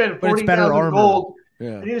need to spend 40,000 gold.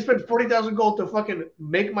 Yeah. I need to spend 40,000 gold to fucking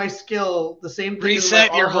make my skill the same thing.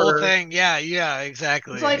 Reset your whole thing. Yeah,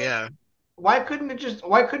 exactly. It's like, why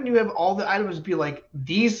couldn't you have all the items be like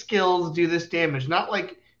these skills do this damage, not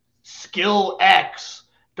like skill X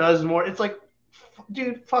does more? It's like,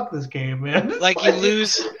 dude, fuck this game, man. Like you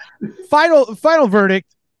lose. Final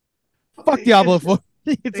verdict. Fuck Diablo 4.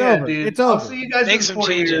 It's over. Dude. It's over. I'll see you guys Make in some 4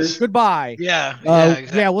 changes. years. Goodbye. Yeah.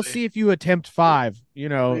 Exactly. Yeah. We'll see if you attempt 5.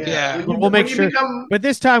 We'll make sure. But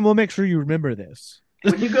this time we'll make sure you remember this.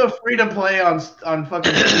 When you go free to play on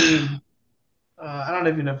fucking Steam, I don't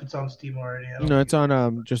even know if it's on Steam already. No, it's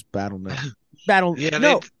on just Battle.net.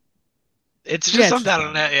 It's just on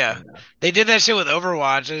Battle.net, yeah. They did that shit with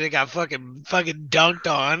Overwatch, and it got fucking dunked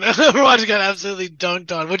on. Overwatch got absolutely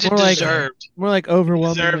dunked on, which it deserved. More like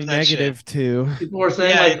overwhelmingly negative, too. People were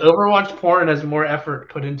saying, like, Overwatch porn has more effort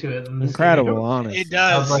put into it than this Incredible, game. honestly. It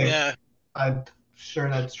does, yeah. I'm sure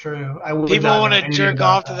that's true. People want to jerk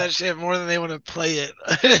off to that shit more than they want to play it.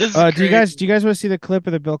 Do you guys want to see the clip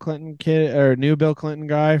of the Bill Clinton kid, or new Bill Clinton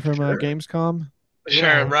guy from Gamescom?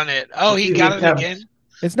 Sure, run it. Oh, he got it again?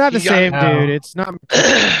 It's not the same, dude. It's not.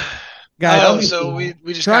 Guys, so we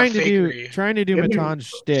just trying to do Matan's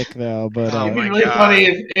shtick though, but it'd be really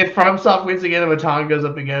funny if FromSoft wins again and Matan goes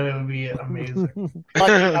up again. It would be amazing.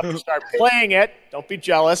 Enough to start playing it. Don't be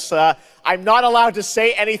jealous. I'm not allowed to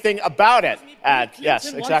say anything about it.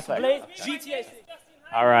 Yes, exactly.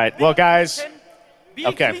 All right. Well, guys.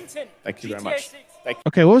 Okay. Thank you very much.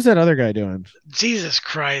 Okay, what was that other guy doing? Jesus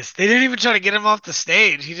Christ. They didn't even try to get him off the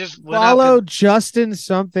stage. He just went Follow Justin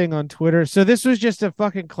something on Twitter. So this was just a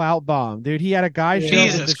fucking clout bomb, dude. He had a guy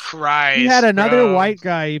Jesus Christ. He had another white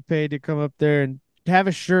guy he paid to come up there and have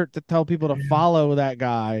a shirt to tell people to follow that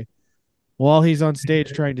guy while he's on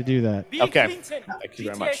stage trying to do that. Okay. Thank you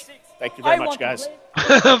very much. Thank you very much, guys.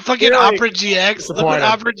 Fucking Opera GX. Look what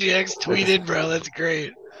Opera GX tweeted, bro. That's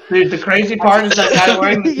great. Dude, the crazy part is that guy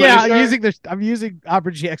wearing the Twitter shirt. I'm using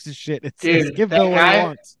Opera GX's shit. It says, give Bill what he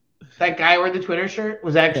wants. That guy wearing the Twitter shirt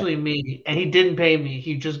was actually me, and he didn't pay me.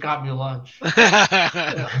 He just got me lunch.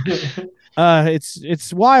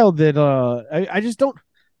 It's wild that I just don't.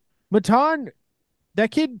 Matan,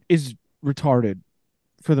 that kid is retarded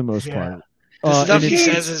for the most part. The stuff he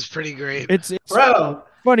says is pretty great. It's bro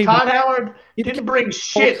funny. Todd Howard didn't bring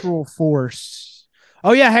shit. Cultural force.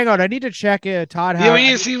 Oh yeah, hang on. I need to check Todd Howard. Yeah, we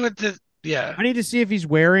need to see what the I need to see if he's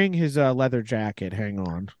wearing his leather jacket. Hang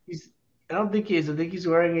on. I don't think he is. I think he's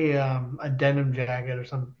wearing a denim jacket or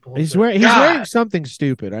something. He's wearing something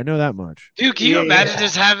stupid. I know that much. Dude, can you imagine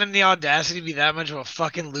just having the audacity to be that much of a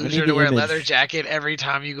fucking loser to wear a leather jacket every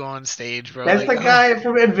time you go on stage, bro? That's the guy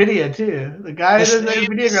from NVIDIA too. The guy that does the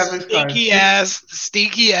NVIDIA graphics card.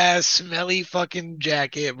 Stinky ass, smelly fucking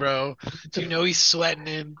jacket, bro. You know he's sweating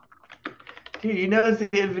in. Dude, you know it's the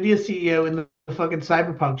NVIDIA CEO in the fucking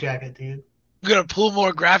cyberpunk jacket, dude. gonna pull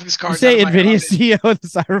more graphics cards. You say Nvidia CEO of the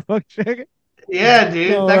Cyberpunk jacket? Yeah,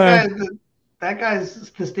 dude. No that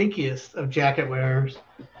guy's the stinkiest of jacket wearers.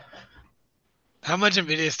 How much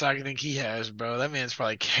Nvidia stock do you think he has, bro? That man's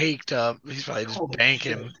probably caked up. He's probably just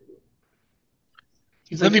banking.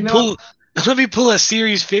 Let me pull a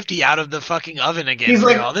Series 50 out of the fucking oven again. He's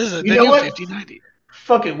like, y'all. This is a you know what? 5090.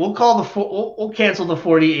 Fuck it. We'll cancel the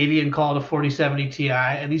 4080 and call it a 4070 Ti,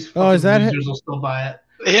 and these fucking losers will still buy it.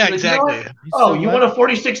 Yeah, exactly. You know you want a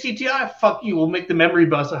 4060 Ti? Fuck you. We'll make the memory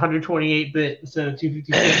bus 128-bit instead of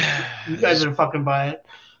 256. You guys are fucking buy it.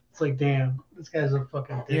 It's like, damn, this guy's a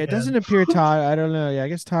fucking dickhead. Yeah, it doesn't appear Todd. I don't know. Yeah, I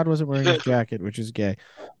guess Todd wasn't wearing his jacket, which is gay.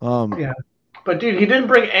 Yeah, but dude, he didn't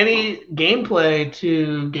bring any gameplay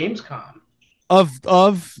to Gamescom. Of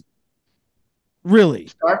really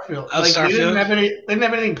Starfield. Starfield? They didn't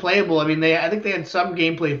have anything playable. I mean, I think they had some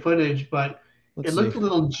gameplay footage, but it looked a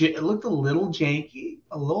little janky,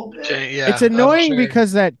 a little bit. Yeah, it's annoying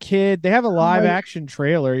because that kid. They have a live action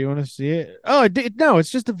trailer. You want to see it? Oh, no,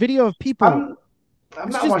 it's just a video of people. I'm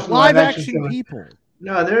not watching live action people.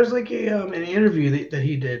 No, there's like an interview that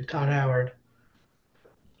he did, Todd Howard.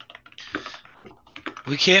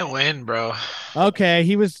 We can't win, bro.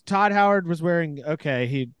 Okay, Todd Howard was wearing. Okay,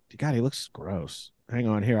 he looks gross. Hang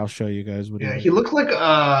on, here I'll show you guys. He looks like.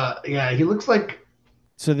 He looks like.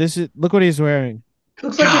 So look what he's wearing. He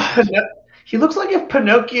looks like if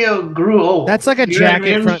Pinocchio grew old. That's like a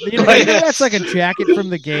jacket from. That's like a jacket from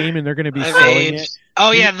the game, and they're going to be selling it.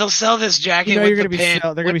 Oh yeah, they'll sell this jacket. They're going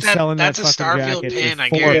to be selling that fucking Starfield jacket pin. I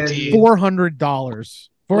guarantee. $400.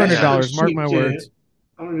 $400. Mark my words.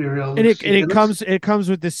 I'm gonna be real. And it comes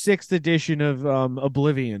with the 6th edition of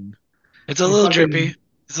Oblivion. It's a little drippy.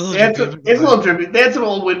 It's a little drippy. They had some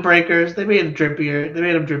old windbreakers. They made them drippier.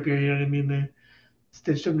 You know what I mean? They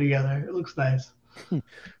stitched them together. It looks nice.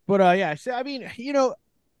 But yeah, so, I mean,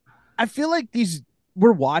 I feel like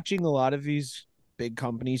we're watching a lot of these big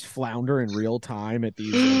companies flounder in real time at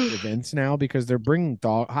these events now because they're bringing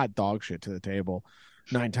hot dog shit to the table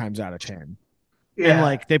 9 times out of 10. Yeah.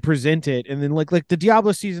 And they present it, and then like the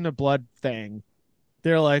Diablo Season of Blood thing,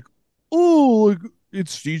 they're like, "Oh,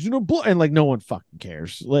 it's Season of Blood," and no one fucking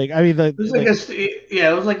cares. I mean, it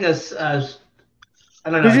was like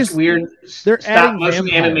I don't know, just weird. They're stop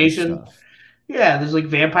motion animation. Stuff. Yeah, there's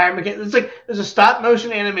vampire mechanics. There's a stop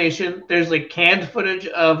motion animation. There's canned footage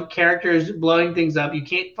of characters blowing things up. You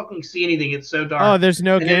can't fucking see anything. It's so dark. Oh, there's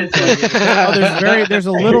no gameplay. There's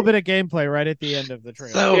a little bit of gameplay right at the end of the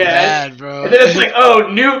trailer. So bad, bro. And then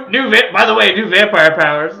it's by the way, new vampire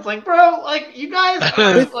powers. It's bro, you guys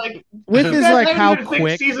are how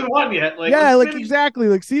quick season 1 yet.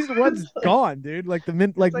 Exactly. Season 1's gone, dude.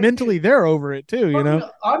 Mentally they're over it too,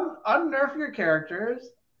 unnerf your characters.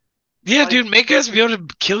 Yeah, dude, make us be able to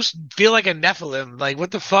feel like a Nephilim. What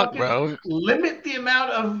the fuck, bro? Limit the amount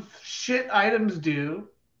of shit items do.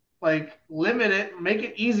 Limit it, make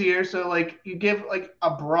it easier so, you give, a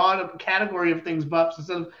broad category of things buffs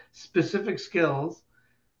instead of specific skills.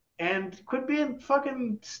 And quit being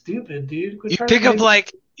fucking stupid, dude. You pick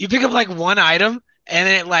up one item, and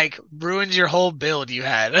then it ruins your whole build you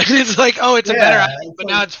had. It's it's a better item, but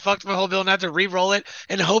now it's fucked my whole build, and I have to re-roll it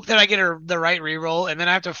and hope that I get the right re-roll, and then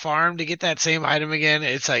I have to farm to get that same item again.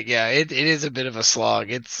 It's it is a bit of a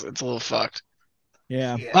slog. It's a little fucked.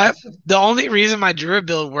 Yeah. The only reason my Druid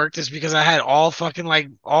build worked is because I had all fucking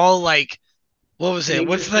what was it?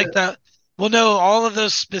 What's all of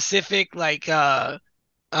those specific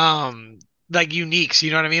uniques,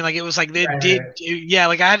 you know what I mean? It was I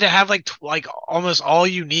had to have almost all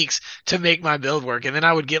uniques to make my build work, and then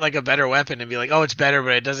I would get a better weapon and be oh, it's better,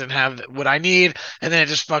 but it doesn't have what I need, and then it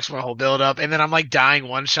just fucks my whole build up, and then I'm dying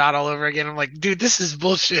one shot all over again. I'm dude, this is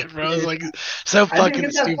bullshit, bro. It's so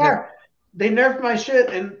fucking stupid. They nerfed my shit,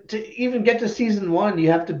 and to even get to season 1, you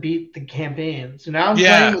have to beat the campaign. So now I'm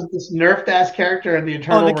playing with this nerfed ass character in the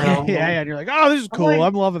Eternal Realm. And you're oh, this is cool.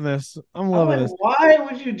 I'm loving this. I'm loving this. Why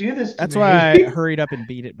would you do this? That's why I hurried up and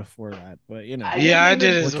beat it before that. But I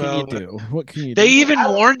did as well. What can you do? They even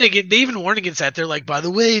warned against that. They're by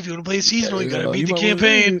the way, if you want to play seasonal, you gotta beat the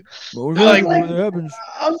campaign. I was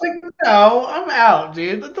no, I'm out,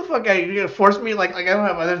 dude. What the fuck? You're gonna force me? I don't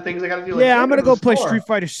have other things I gotta do. I'm gonna go play Street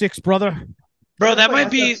Fighter 6, brother. Bro, that might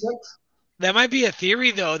be a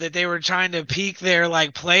theory though, that they were trying to peak their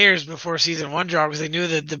players before season 1 dropped, because they knew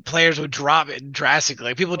that the players would drop it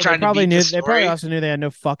drastically. People trying to beat the story. They probably also knew they had no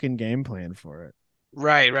fucking game plan for it.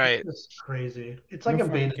 Right. It's crazy. It's a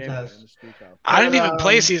beta test. I didn't even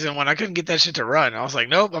play season 1. I couldn't get that shit to run. I was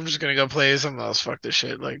nope, I'm just gonna go play something else. Fuck this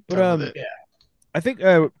shit. I think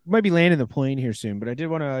might be landing the plane here soon, but I did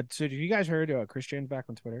want to. So, have you guys heard Christian's back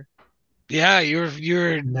on Twitter? Yeah,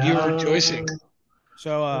 you're rejoicing.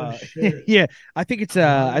 So yeah, I think it's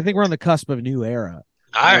I think we're on the cusp of a new era.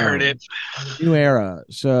 I heard it. New era.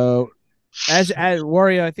 So as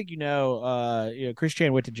Wario, I think you know Chris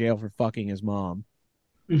Chan went to jail for fucking his mom.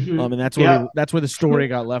 And that's where that's where the story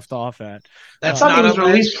got left off at. I thought he was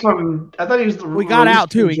released from. I thought he was. We got out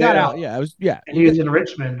too. He got out. Yeah, it was. Yeah, and he was in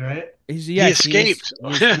Richmond, right? He escaped.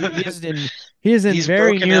 He is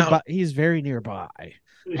very nearby. He's very nearby.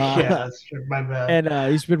 Yeah, that's true. My bad.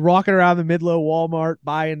 And he's been walking around the Midlow Walmart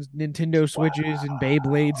buying Nintendo Switches and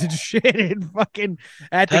Beyblades and shit, and fucking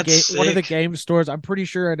at the one of the game stores. I'm pretty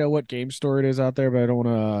sure I know what game store it is out there, but I don't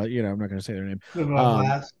want to. I'm not going to say their name.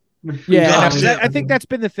 Yeah, I think that's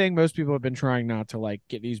been the thing. Most people have been trying not to like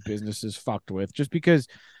get these businesses fucked with, just because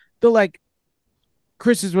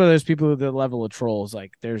Chris is one of those people with the level of trolls.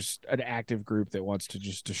 Like, there's an active group that wants to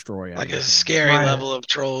just destroy everything. Like a scary level of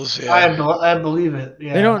trolls. Yeah, I believe it.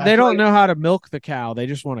 Yeah, they don't know how to milk the cow. They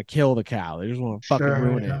just want to kill the cow. They just want to fucking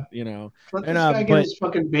ruin it. Let this guy get his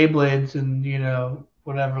fucking Beyblades and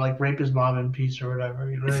whatever, like rape his mom in peace or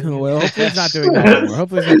whatever. Well, hopefully he's not doing that anymore.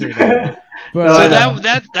 Hopefully he's not doing that. But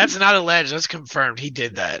that's not alleged. That's confirmed. He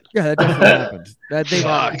did that. Yeah, that definitely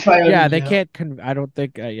happened. They can't. I don't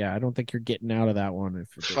think. I don't think you're getting out of that one.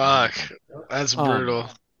 Fuck, that's brutal.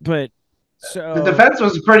 But so the defense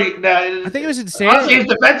was pretty. I think it was insane. Honestly, his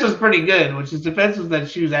defense was pretty good, which his defense was that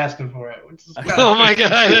she was asking for it. Which is oh my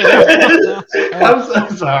god! I'm so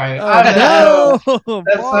sorry. No,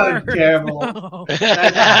 that's so terrible. No,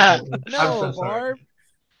 I'm so sorry.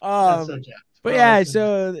 But yeah,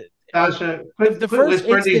 so. The first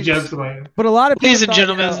these jokes away. But a lot of people, ladies and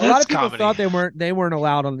gentlemen, a lot of people thought they weren't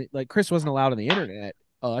allowed on Chris wasn't allowed on the internet.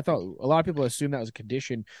 I thought a lot of people assumed that was a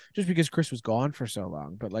condition just because Chris was gone for so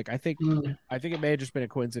long. But I think it may have just been a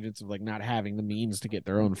coincidence of not having the means to get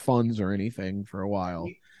their own funds or anything for a while.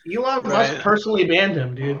 Elon Musk personally banned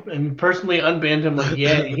him, dude, and personally unbanned him.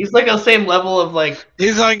 Yay, he's the same level of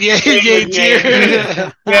He's on yay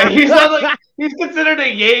tier. Yeah, he's considered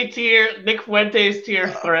a yay tier, Nick Fuentes tier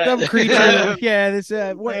threat. Some creature. Yeah, this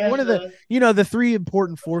one of the the three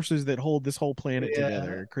important forces that hold this whole planet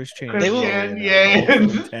together. Chris Chan, Nick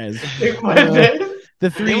Fuentes. The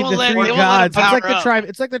three gods.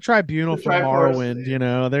 It's like the tribunal for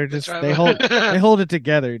Morrowind. They're just they hold it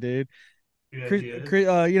together, dude. Chris,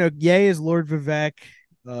 Ye is Lord Vivek.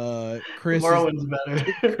 Chris Morrowind's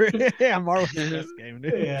better. Morrowind's the best game,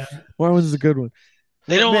 dude. Yeah, Morrowind's a good one.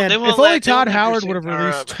 They won't if only Todd Howard would have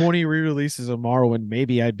released 20 re-releases of Morrowind,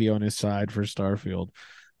 maybe I'd be on his side for Starfield.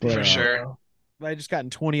 But, for sure. I just gotten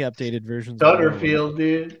 20 updated versions. Stutterfield,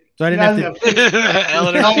 dude. So I didn't have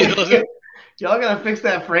to. Y'all gotta fix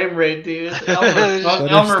that frame rate, dude.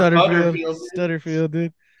 Stutterfield,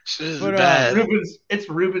 dude. But it's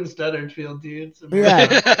Ruben Stutterfield, dude.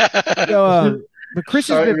 Yeah. So, but Chris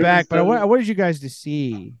has been back. But I wanted you guys to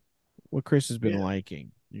see what Chris has been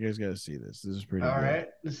liking. You guys got to see this. This is pretty. All good. Right,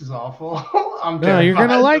 this is awful. You're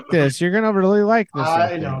gonna like this. You're gonna really like this.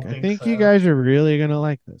 I think you guys are really gonna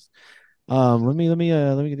like this. Let me get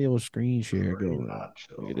the old screen share.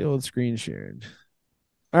 Get the old screen shared.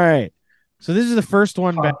 All right. So this is the first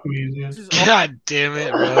one back. God damn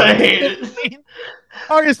it, bro. I hate it.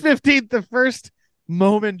 August 15th, the first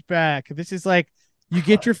moment back. This is you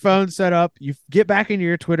get your phone set up, you get back into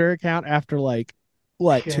your Twitter account after a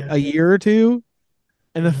year or two,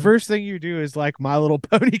 and the first thing you do is My Little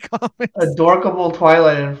Pony comments. Adorkable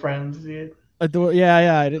Twilight and Friends, dude. I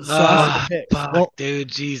didn't saw the pics. Fuck, dude,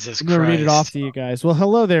 Jesus I'm Christ. gonna read it off to you guys. Well,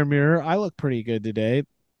 hello there, Mirror. I look pretty good today.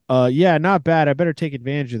 Yeah, not bad. I better take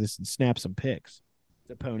advantage of this and snap some pics.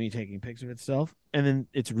 The pony taking pics of itself, and then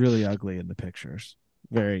it's really ugly in the pictures.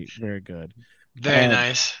 Very, very good. Very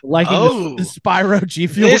nice. Liking the Spyro G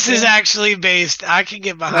Fuel. This is actually based. I can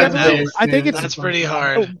get behind that. I think that's pretty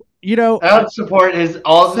hard. I don't support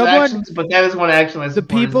all of his actions, but that is one action I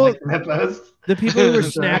support. The people who were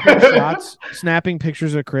snapping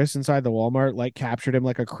pictures of Chris inside the Walmart, captured him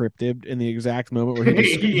like a cryptid in the exact moment where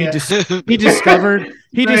he discovered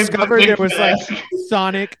there was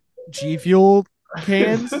Sonic G Fuel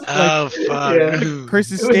cans. Oh fuck! Yeah.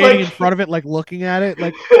 Chris is standing in front of it, looking at it,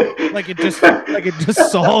 it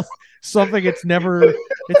just saw something it's never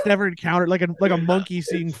encountered, like a monkey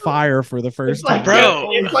seeing fire for the first time. Bro,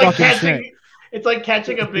 it's like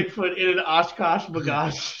catching a Bigfoot in an Oshkosh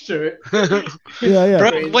B'gosh shirt. Yeah.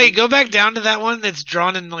 Bro, wait, go back down to that one that's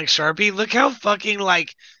drawn in Sharpie. Look how fucking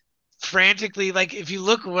frantically, if you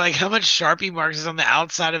look how much Sharpie marks is on the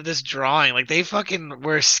outside of this drawing. They fucking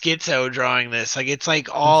were schizo drawing this. It's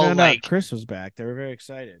all Chris was back. They were very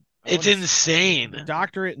excited. It's insane.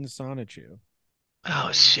 Doctorate in Sonichu.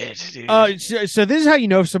 Oh shit, dude. So this is how you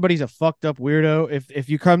know if somebody's a fucked up weirdo. If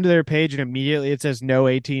you come to their page and immediately it says no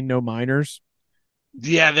 18, no minors.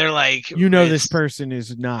 Yeah, they're like, you know, this person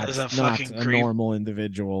is not a normal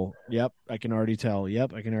individual. Yep, I can already tell.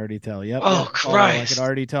 Yep, I can already tell. Yep. Oh, yep. Christ. I can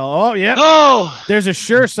already tell. Oh, yeah. Oh, there's a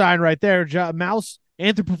sure sign right there. Mouse,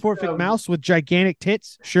 anthropomorphic mouse with gigantic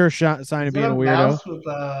tits. Sure sign of being a weirdo. Mouse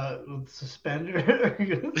with suspender.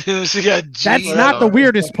 That's not the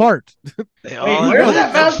weirdest part. Wait, where's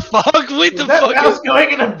that mouse? Fuck, wait, the fuck mouse going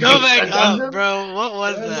in a go back dungeon? up, bro. What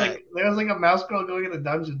was that? There was like a mouse girl going in a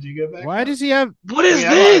dungeon. Do you go back? Why does he have? What is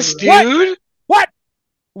this, dude? What?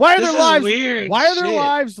 Why are this their lives weird? Why are their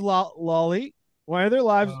lives lolly? Why are their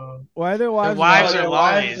lives? Why are their wives? Their wives are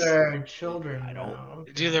lollies. lollies. Are children. I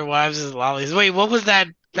don't do their wives as lollies. Wait, what was that?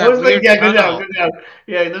 Good down.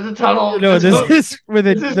 Yeah, there's a tunnel. No, this is where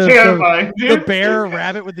the bear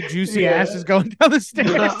rabbit with the juicy ass is going down the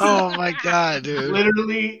stairs. Oh my god, dude!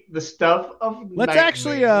 Literally the stuff of. Let's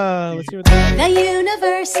actually let's see what that is. The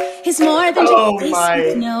universe is more than just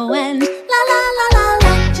my. No end. La la la la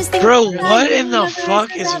la. Just bro, what in the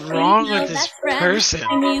fuck is wrong with this person?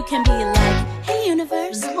 And you can be like, hey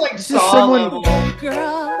universe. This is someone.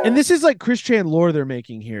 Girl. And this is like Chris Chan lore they're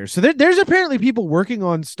making here. So there's apparently people working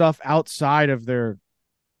on stuff outside of their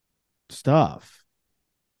stuff.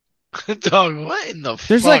 Dog, what in the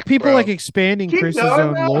There's fuck, like people bro? like expanding Chris's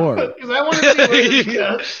own lore. Because I want to see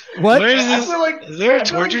what? Where is this? Like, is there a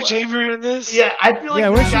torture chamber in this? Yeah, I feel like. Yeah,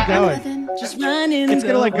 where's she going? Just running. It's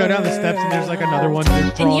gonna like go down the steps, and there's like another one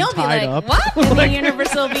being and you'll be tied like, up. What? And the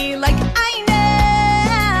universe will be like, I know.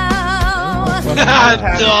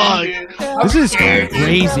 Dog. This is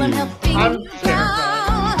crazy. I'm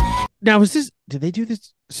terrified. Now, did they do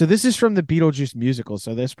this? So this is from the Beetlejuice musical.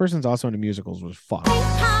 So this person's also into musicals. Was fucked.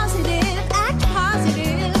 Positive, act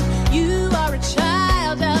positive. You are a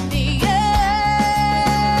child of the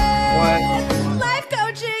earth. Life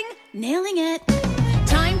coaching, nailing it.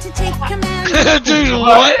 Time to take command. Dude,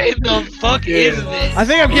 what in the fuck is this? I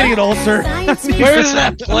think I'm getting an ulcer. Where's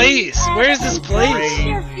that place? Where's this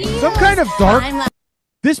place? Some kind of dark.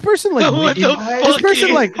 This person like what the fuck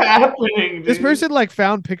is happening? This person like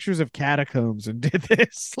found pictures of catacombs and did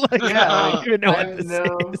this. Like, I don't even know what this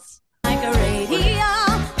is. Like a radio,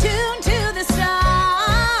 tuned to the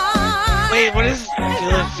stars. Wait, what is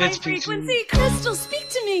Philip frequency crystals speak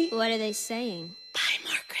to me. What are they saying? Buy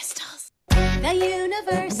more crystals. The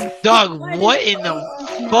universe. Dog, what in the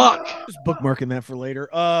fuck? Just bookmarking that for later.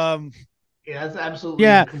 Yeah, that's absolutely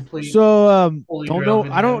complete. So I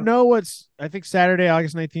don't know what's. I think Saturday,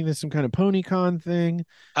 August 19th is some kind of PonyCon thing.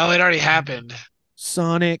 Oh, it already happened.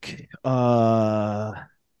 Sonic. That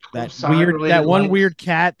one weird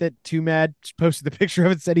cat that Too Mad posted the picture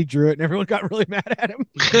of it, said he drew it, and everyone got really mad at him.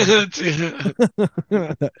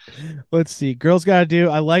 Let's see. Girls Gotta Do.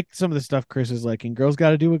 I like some of the stuff Chris is liking. Girls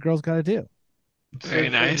Gotta Do what girls gotta do. Very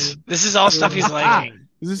nice. This is all stuff he's liking.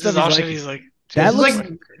 This is all shit he's like. That looks like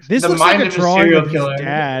this the looks mind like a of a drawing serial of his killer.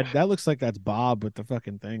 dad. That looks like that's Bob with the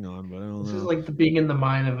fucking thing on, but I don't know. This is like the being in the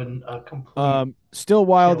mind of a complete. Still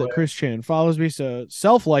wild killer. that Chris Chan follows me. So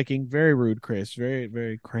self-liking, very rude, Chris. Very,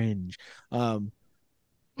 very cringe.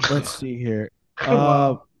 Let's see here.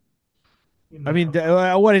 Wow. I mean,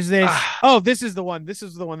 what is this? Oh, this is the one. This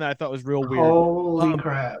is the one that I thought was real weird. Holy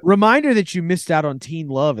crap! Reminder that you missed out on Teen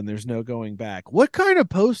Love and there's no going back. What kind of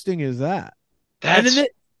posting is that?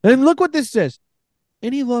 And look what this says.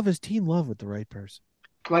 Any love is teen love with the right person.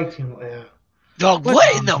 Like teen, yeah. Dog,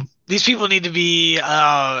 what? No, these people need to be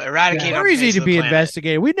eradicated. Furries need to be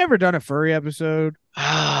investigated. We've never done a furry episode.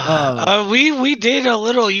 We did a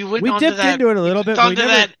little. You went. We dipped into it a little bit.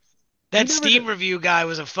 That Steam review guy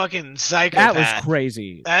was a fucking psychopath. That was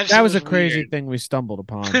crazy. That was a crazy thing we stumbled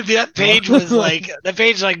upon. That page was like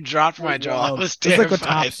dropped my jaw. I was terrified. It's like a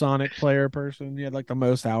top Sonic player person. You had like the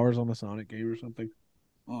most hours on the Sonic game or something.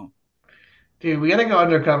 Oh. Dude, we gotta go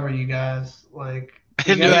undercover, you guys. Like,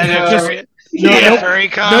 furry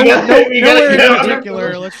con. Nowhere in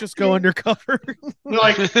particular. Let's just go undercover.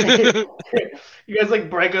 Like, you guys like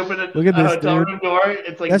break open a hotel room door.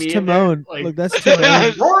 It's like that's me Timon. Like, look, that's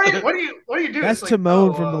Timon. Rory, what are you doing? That's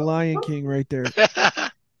Timon from The Lion King right there.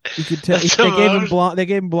 You could tell they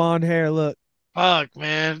gave him blonde hair. Look. Fuck,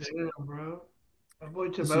 man. Damn, bro. My boy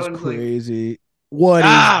This Timon's is crazy. Like, what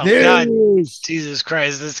is this? God. Jesus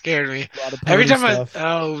Christ, this scared me. Every time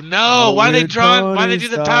why they do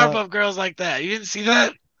the Powerpuff Girls like that? You didn't see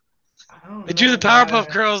that? They do the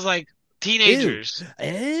Powerpuff Girls like teenagers.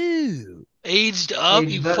 Ew. Aged up,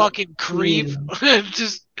 you fucking creep.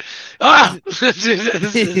 Just you're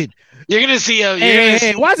gonna see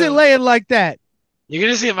Hey, why is it laying like that? You're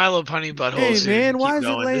gonna see a My Little Pony butthole. Hey soon man, if why you is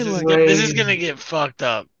keep it going. laying like This is gonna get fucked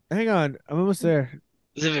up. Hang on, I'm almost there.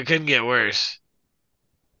 As if it couldn't get worse.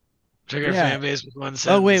 Trigger Yeah. fan base with one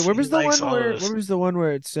sentence. Oh wait, where was He the likes one all of where? this. Where was the one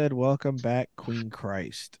where it said "Welcome back, Queen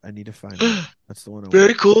Christ"? I need to find it. That's the one.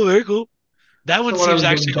 Very cool, very cool. That one the one seems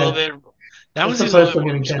I'm actually a getting little bit. That one It's seems a little supposed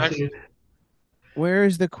bit to more get respectful. tattooed. Where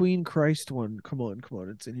is the Queen Christ one? Come on,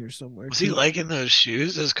 it's in here somewhere. Was he liking those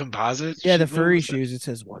shoes, those composites? Yeah, the furry shoes. It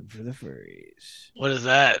says one for the furries. What is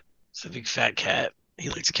that? It's a big fat cat. He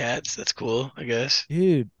likes cats. That's cool, I guess.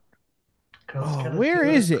 Dude. Oh, where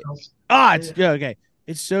is it? Ah, it's okay.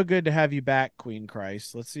 It's so good to have you back, Queen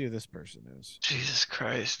Christ. Let's see who this person is. Jesus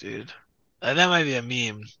Christ, dude. That might be a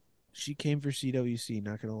meme. She came for CWC,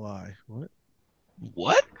 not gonna lie. What?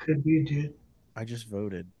 What? Could be, dude. I just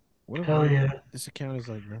voted. What Hell yeah. This account is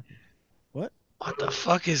like nothing. What? What the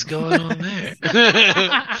fuck is going on there?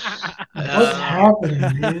 What's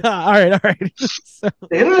happening, dude? all right. So,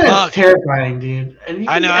 the internet's terrifying, dude. And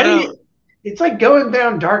I know. It's like going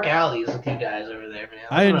down dark alleys with you guys over there, man.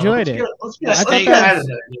 I enjoyed it.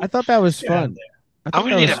 I thought that was fun. I'm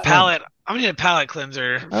gonna need a palate. I'm gonna need a palate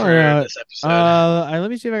cleanser for this episode. Let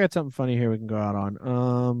me see if I got something funny here we can go out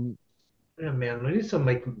on. Yeah, man, we need some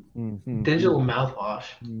like digital mouthwash.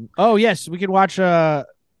 Oh yes, we could watch. Well,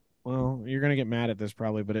 you're gonna get mad at this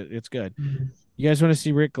probably, but it's good. You guys want to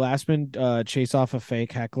see Rick Glassman chase off a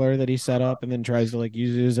fake heckler that he set up and then tries to like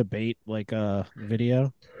use it as a bait, like a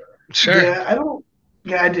video? Sure.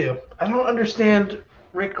 Yeah, I do. I don't understand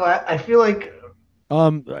Rick Glass. I feel like.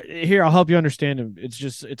 Here, I'll help you understand him.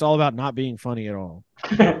 It's all about not being funny at all.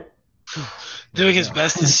 Doing his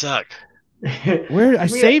best to suck. I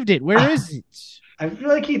saved it. Where is it? I feel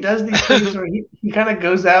like he does these things where he kind of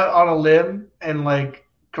goes out on a limb and like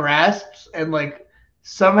grasps and like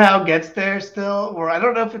somehow gets there still. Or I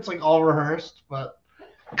don't know if it's like all rehearsed, but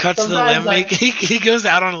cuts the limb. He goes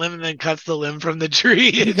out on a limb and then cuts the limb from the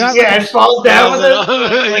tree. And falls down with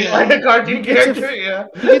it like a cartoon character. Yeah.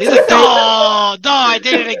 He's like, I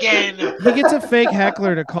did it again. He gets a fake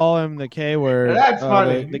heckler to call him the K word. That's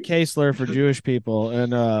funny. The K slur for Jewish people,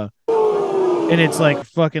 and it's like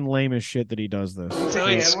fucking lame as shit that he does this. So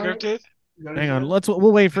it's scripted. Hang on,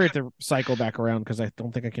 we'll wait for it to cycle back around because I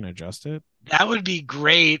don't think I can adjust it. That would be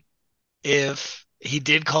great if he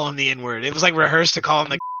did call him the N-word. It was like rehearsed to call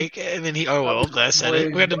him the cake, and then I said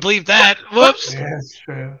it. We had to bleep that. Whoops. Yeah, that's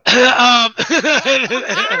true.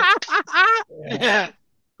 Yeah.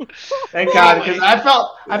 Thank God, because I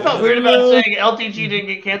felt weird about saying LTG didn't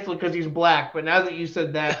get canceled because he's black, but now that you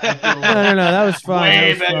said that, I feel no, that was fun.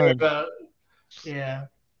 Way better about. Yeah.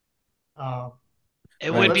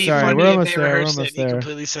 It would be funny if they rehearsed it and he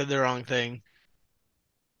completely said the wrong thing.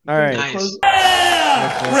 All right. Nice.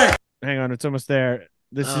 Rick. Hang on, it's almost there.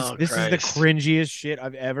 This is the cringiest shit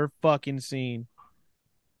I've ever fucking seen.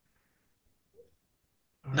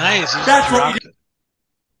 Nice. That's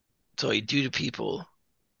what you do to people.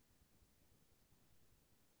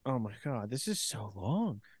 Oh my god, this is so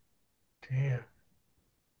long. Damn.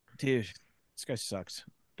 Dude, this guy sucks.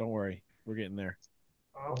 Don't worry. We're getting there.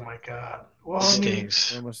 Oh my god. Well,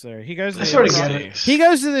 stinks. We're almost there. He goes to He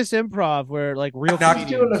goes to this improv where like real he's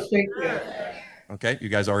doing a fake. Okay, you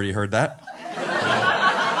guys already heard that.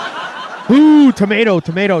 Ooh, tomato.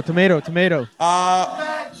 Bad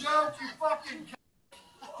joke, you fucking.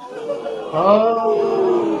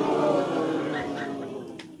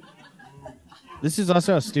 This is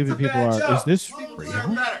also how stupid people are. Is this real?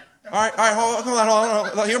 All right, hold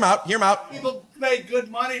on. Hear him out. People pay good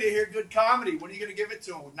money to hear good comedy. What are you going to give it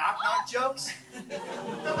to them? Knock jokes?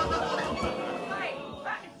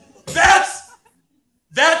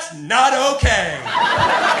 That's not okay.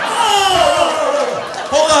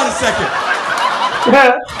 Hold on a second.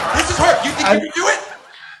 This is hard. You think you can do it?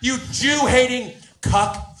 You Jew-hating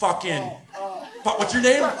cuck fucking. What's your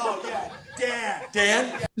name? Oh, yeah,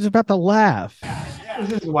 Dan. He's about to laugh.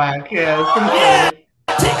 This is whack. Yeah,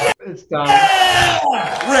 it's dumb.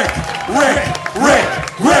 Rick.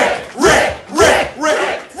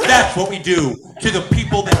 That's what we do to the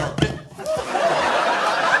people that are.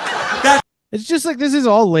 It's just like this is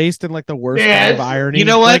all laced in like the worst kind of irony. You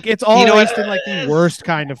know what? Like, it's all laced in like the worst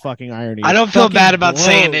kind of fucking irony. I don't feel bad about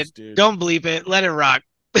saying it. Dude. Don't bleep it. Let it rock.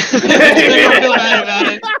 I don't feel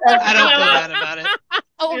bad about it.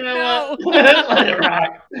 Oh you know no! Let it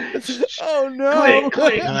rock. Oh no!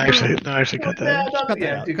 Click. No, actually, cut that. Cut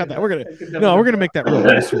that out. dude, Cut that. I We're could gonna make that real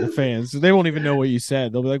nice for the fans. They won't even know what you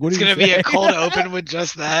said. They'll be like, "What It's did you gonna be say?" a cold open with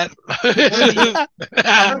just that.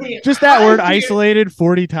 Just that word isolated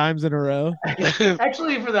 40 times in a row.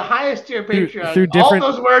 Actually, for the highest tier Patreon, through different-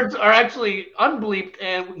 all those words are actually unbleeped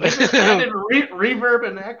and given added reverb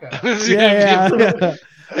and echo. Yeah.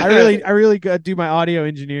 I really do my audio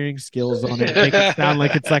engineering skills on it. Make it sound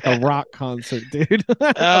like it's like a rock concert, dude.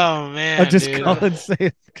 Oh man, I'll just dude. call and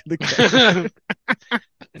say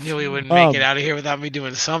I knew we wouldn't make it out of here without me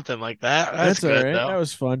doing something like that. That's good, all right. though. That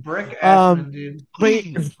was fun. Rick Glassman, dude.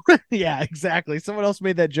 But yeah, exactly. Someone else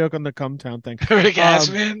made that joke on the Cumtown thing. Rick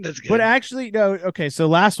Glassman, that's good. But actually, no. Okay, so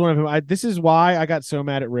last one of him. This is why I got so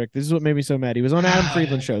mad at Rick. This is what made me so mad. He was on Adam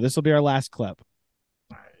Friedland's show. This will be our last clip.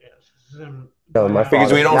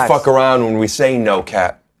 Because we don't fuck around when we say no,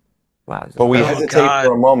 Cat. Wow. But we hesitate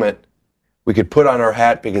for a moment. We could put on our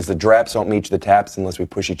hat because the draps don't meet the taps unless we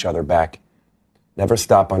push each other back. Never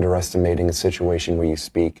stop underestimating a situation where you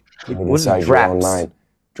speak, even inside your own mind.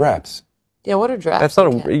 Draps. Yeah, what are draps? That's not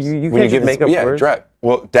a. You can't just make up words. Drap.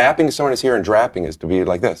 Well, dapping someone is here, and drapping is to be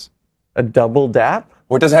like this. A double dap?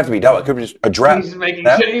 Well, it doesn't have to be double. It could be just a drap. He's making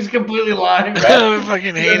shit. He's completely lying. I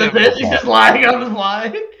fucking hate him. He's just lying on his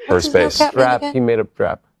lie. First space. Drap. He made up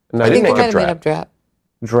drap. No, I didn't make up drap. Drap?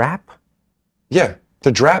 Drap? Yeah,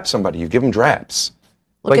 to drap somebody, you give them draps.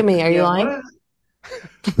 Look at me. Are you lying?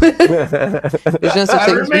 There's no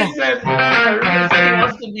such thing as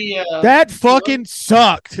that fucking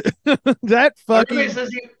sucked. That fucking. Everybody says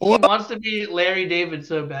he wants to be Larry David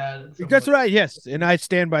so bad. That's right. Yes, and I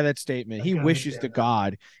stand by that statement. He wishes to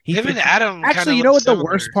God. Him and Adam. Actually, you know what the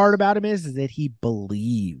worst part about him is that he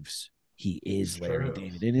believes he is Larry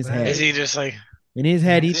David in his head. Is he just like in his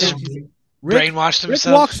head? He thinks brainwashed himself.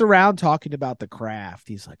 Rick walks around talking about the craft.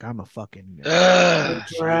 He's like, I'm a fucking I'm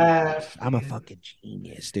a fucking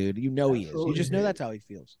genius, dude. You know he is. You just know that's how he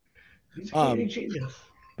feels. He's a genius.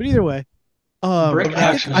 But either way,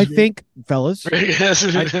 I think, fellas,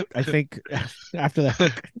 I think after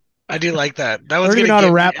that, I do like that. That was I don't know how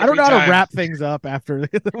to wrap. I don't know how to wrap things up after.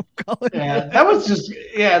 Yeah, that was just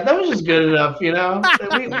good enough. You know,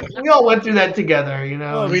 we all went through that together. You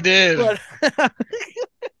know, we did.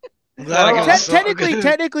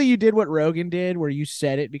 Technically, you did what Rogan did, where you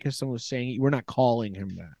said it because someone was saying it. You were not calling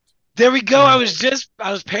him that. There we go. I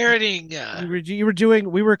was parroting.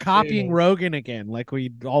 We were copying Rogan again, like we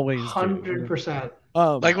always 100%.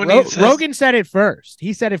 Like when Rogan said it first.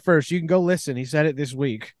 He said it first. You can go listen. He said it this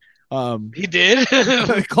week. He did.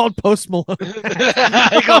 He called Post Malone.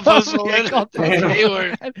 He called Post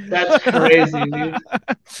Malone. That's crazy, dude.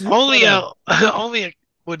 Only a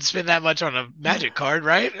would spend that much on a magic card,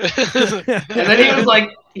 right? And then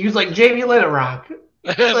he was like, Jamie, let it rock.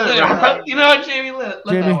 Let it rock. You know what, Jamie? Let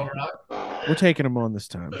that one rock. We're taking him on this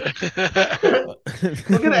time.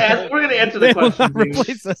 We're gonna answer the question.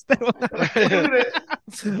 Replace us.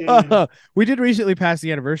 We did recently pass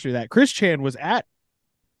the anniversary of that. Chris Chan was at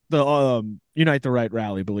the Unite the Right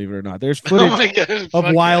rally, believe it or not. There's footage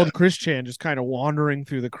of wild Chris Chan just kind of wandering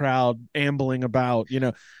through the crowd, ambling about,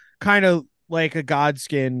 kind of like a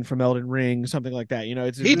Godskin from Elden Ring, something like that.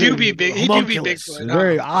 It's he do be big. He do be big. A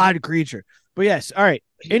very odd creature. But yes, all right.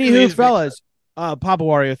 Anywho, fellas, Papa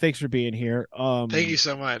Wario, thanks for being here. Thank you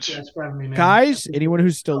so much, guys. Anyone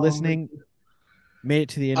who's still listening, made it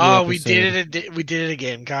to the end. Of the episode. We did it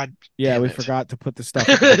again. God. Yeah, we forgot to put the stuff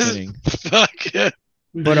at the beginning. Fuck.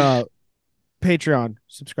 But Patreon,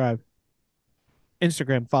 subscribe,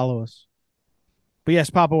 Instagram, follow us. But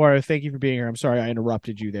yes, Papa Wario, thank you for being here. I'm sorry I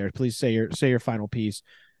interrupted you there. Please say your final piece.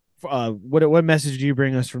 What message do you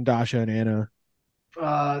bring us from Dasha and Anna?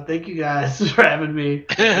 Thank you guys for having me.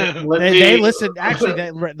 They listen. Actually,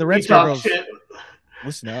 the Red Star Girls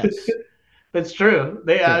listen to us. That's true.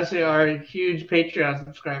 They actually are huge Patreon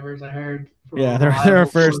subscribers. I heard. Yeah, they're our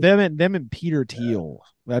first. Them and Peter Thiel.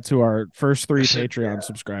 That's who our first 3 Patreon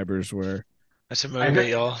subscribers were. That's a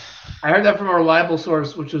motivate, y'all. I heard that from a reliable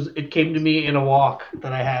source, which was it came to me in a walk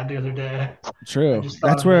that I had the other day. True.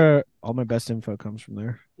 That's where all my best info comes from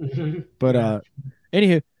there. But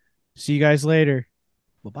anywho, see you guys later.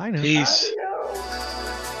 Well, bye now. Peace.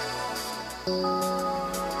 Bye.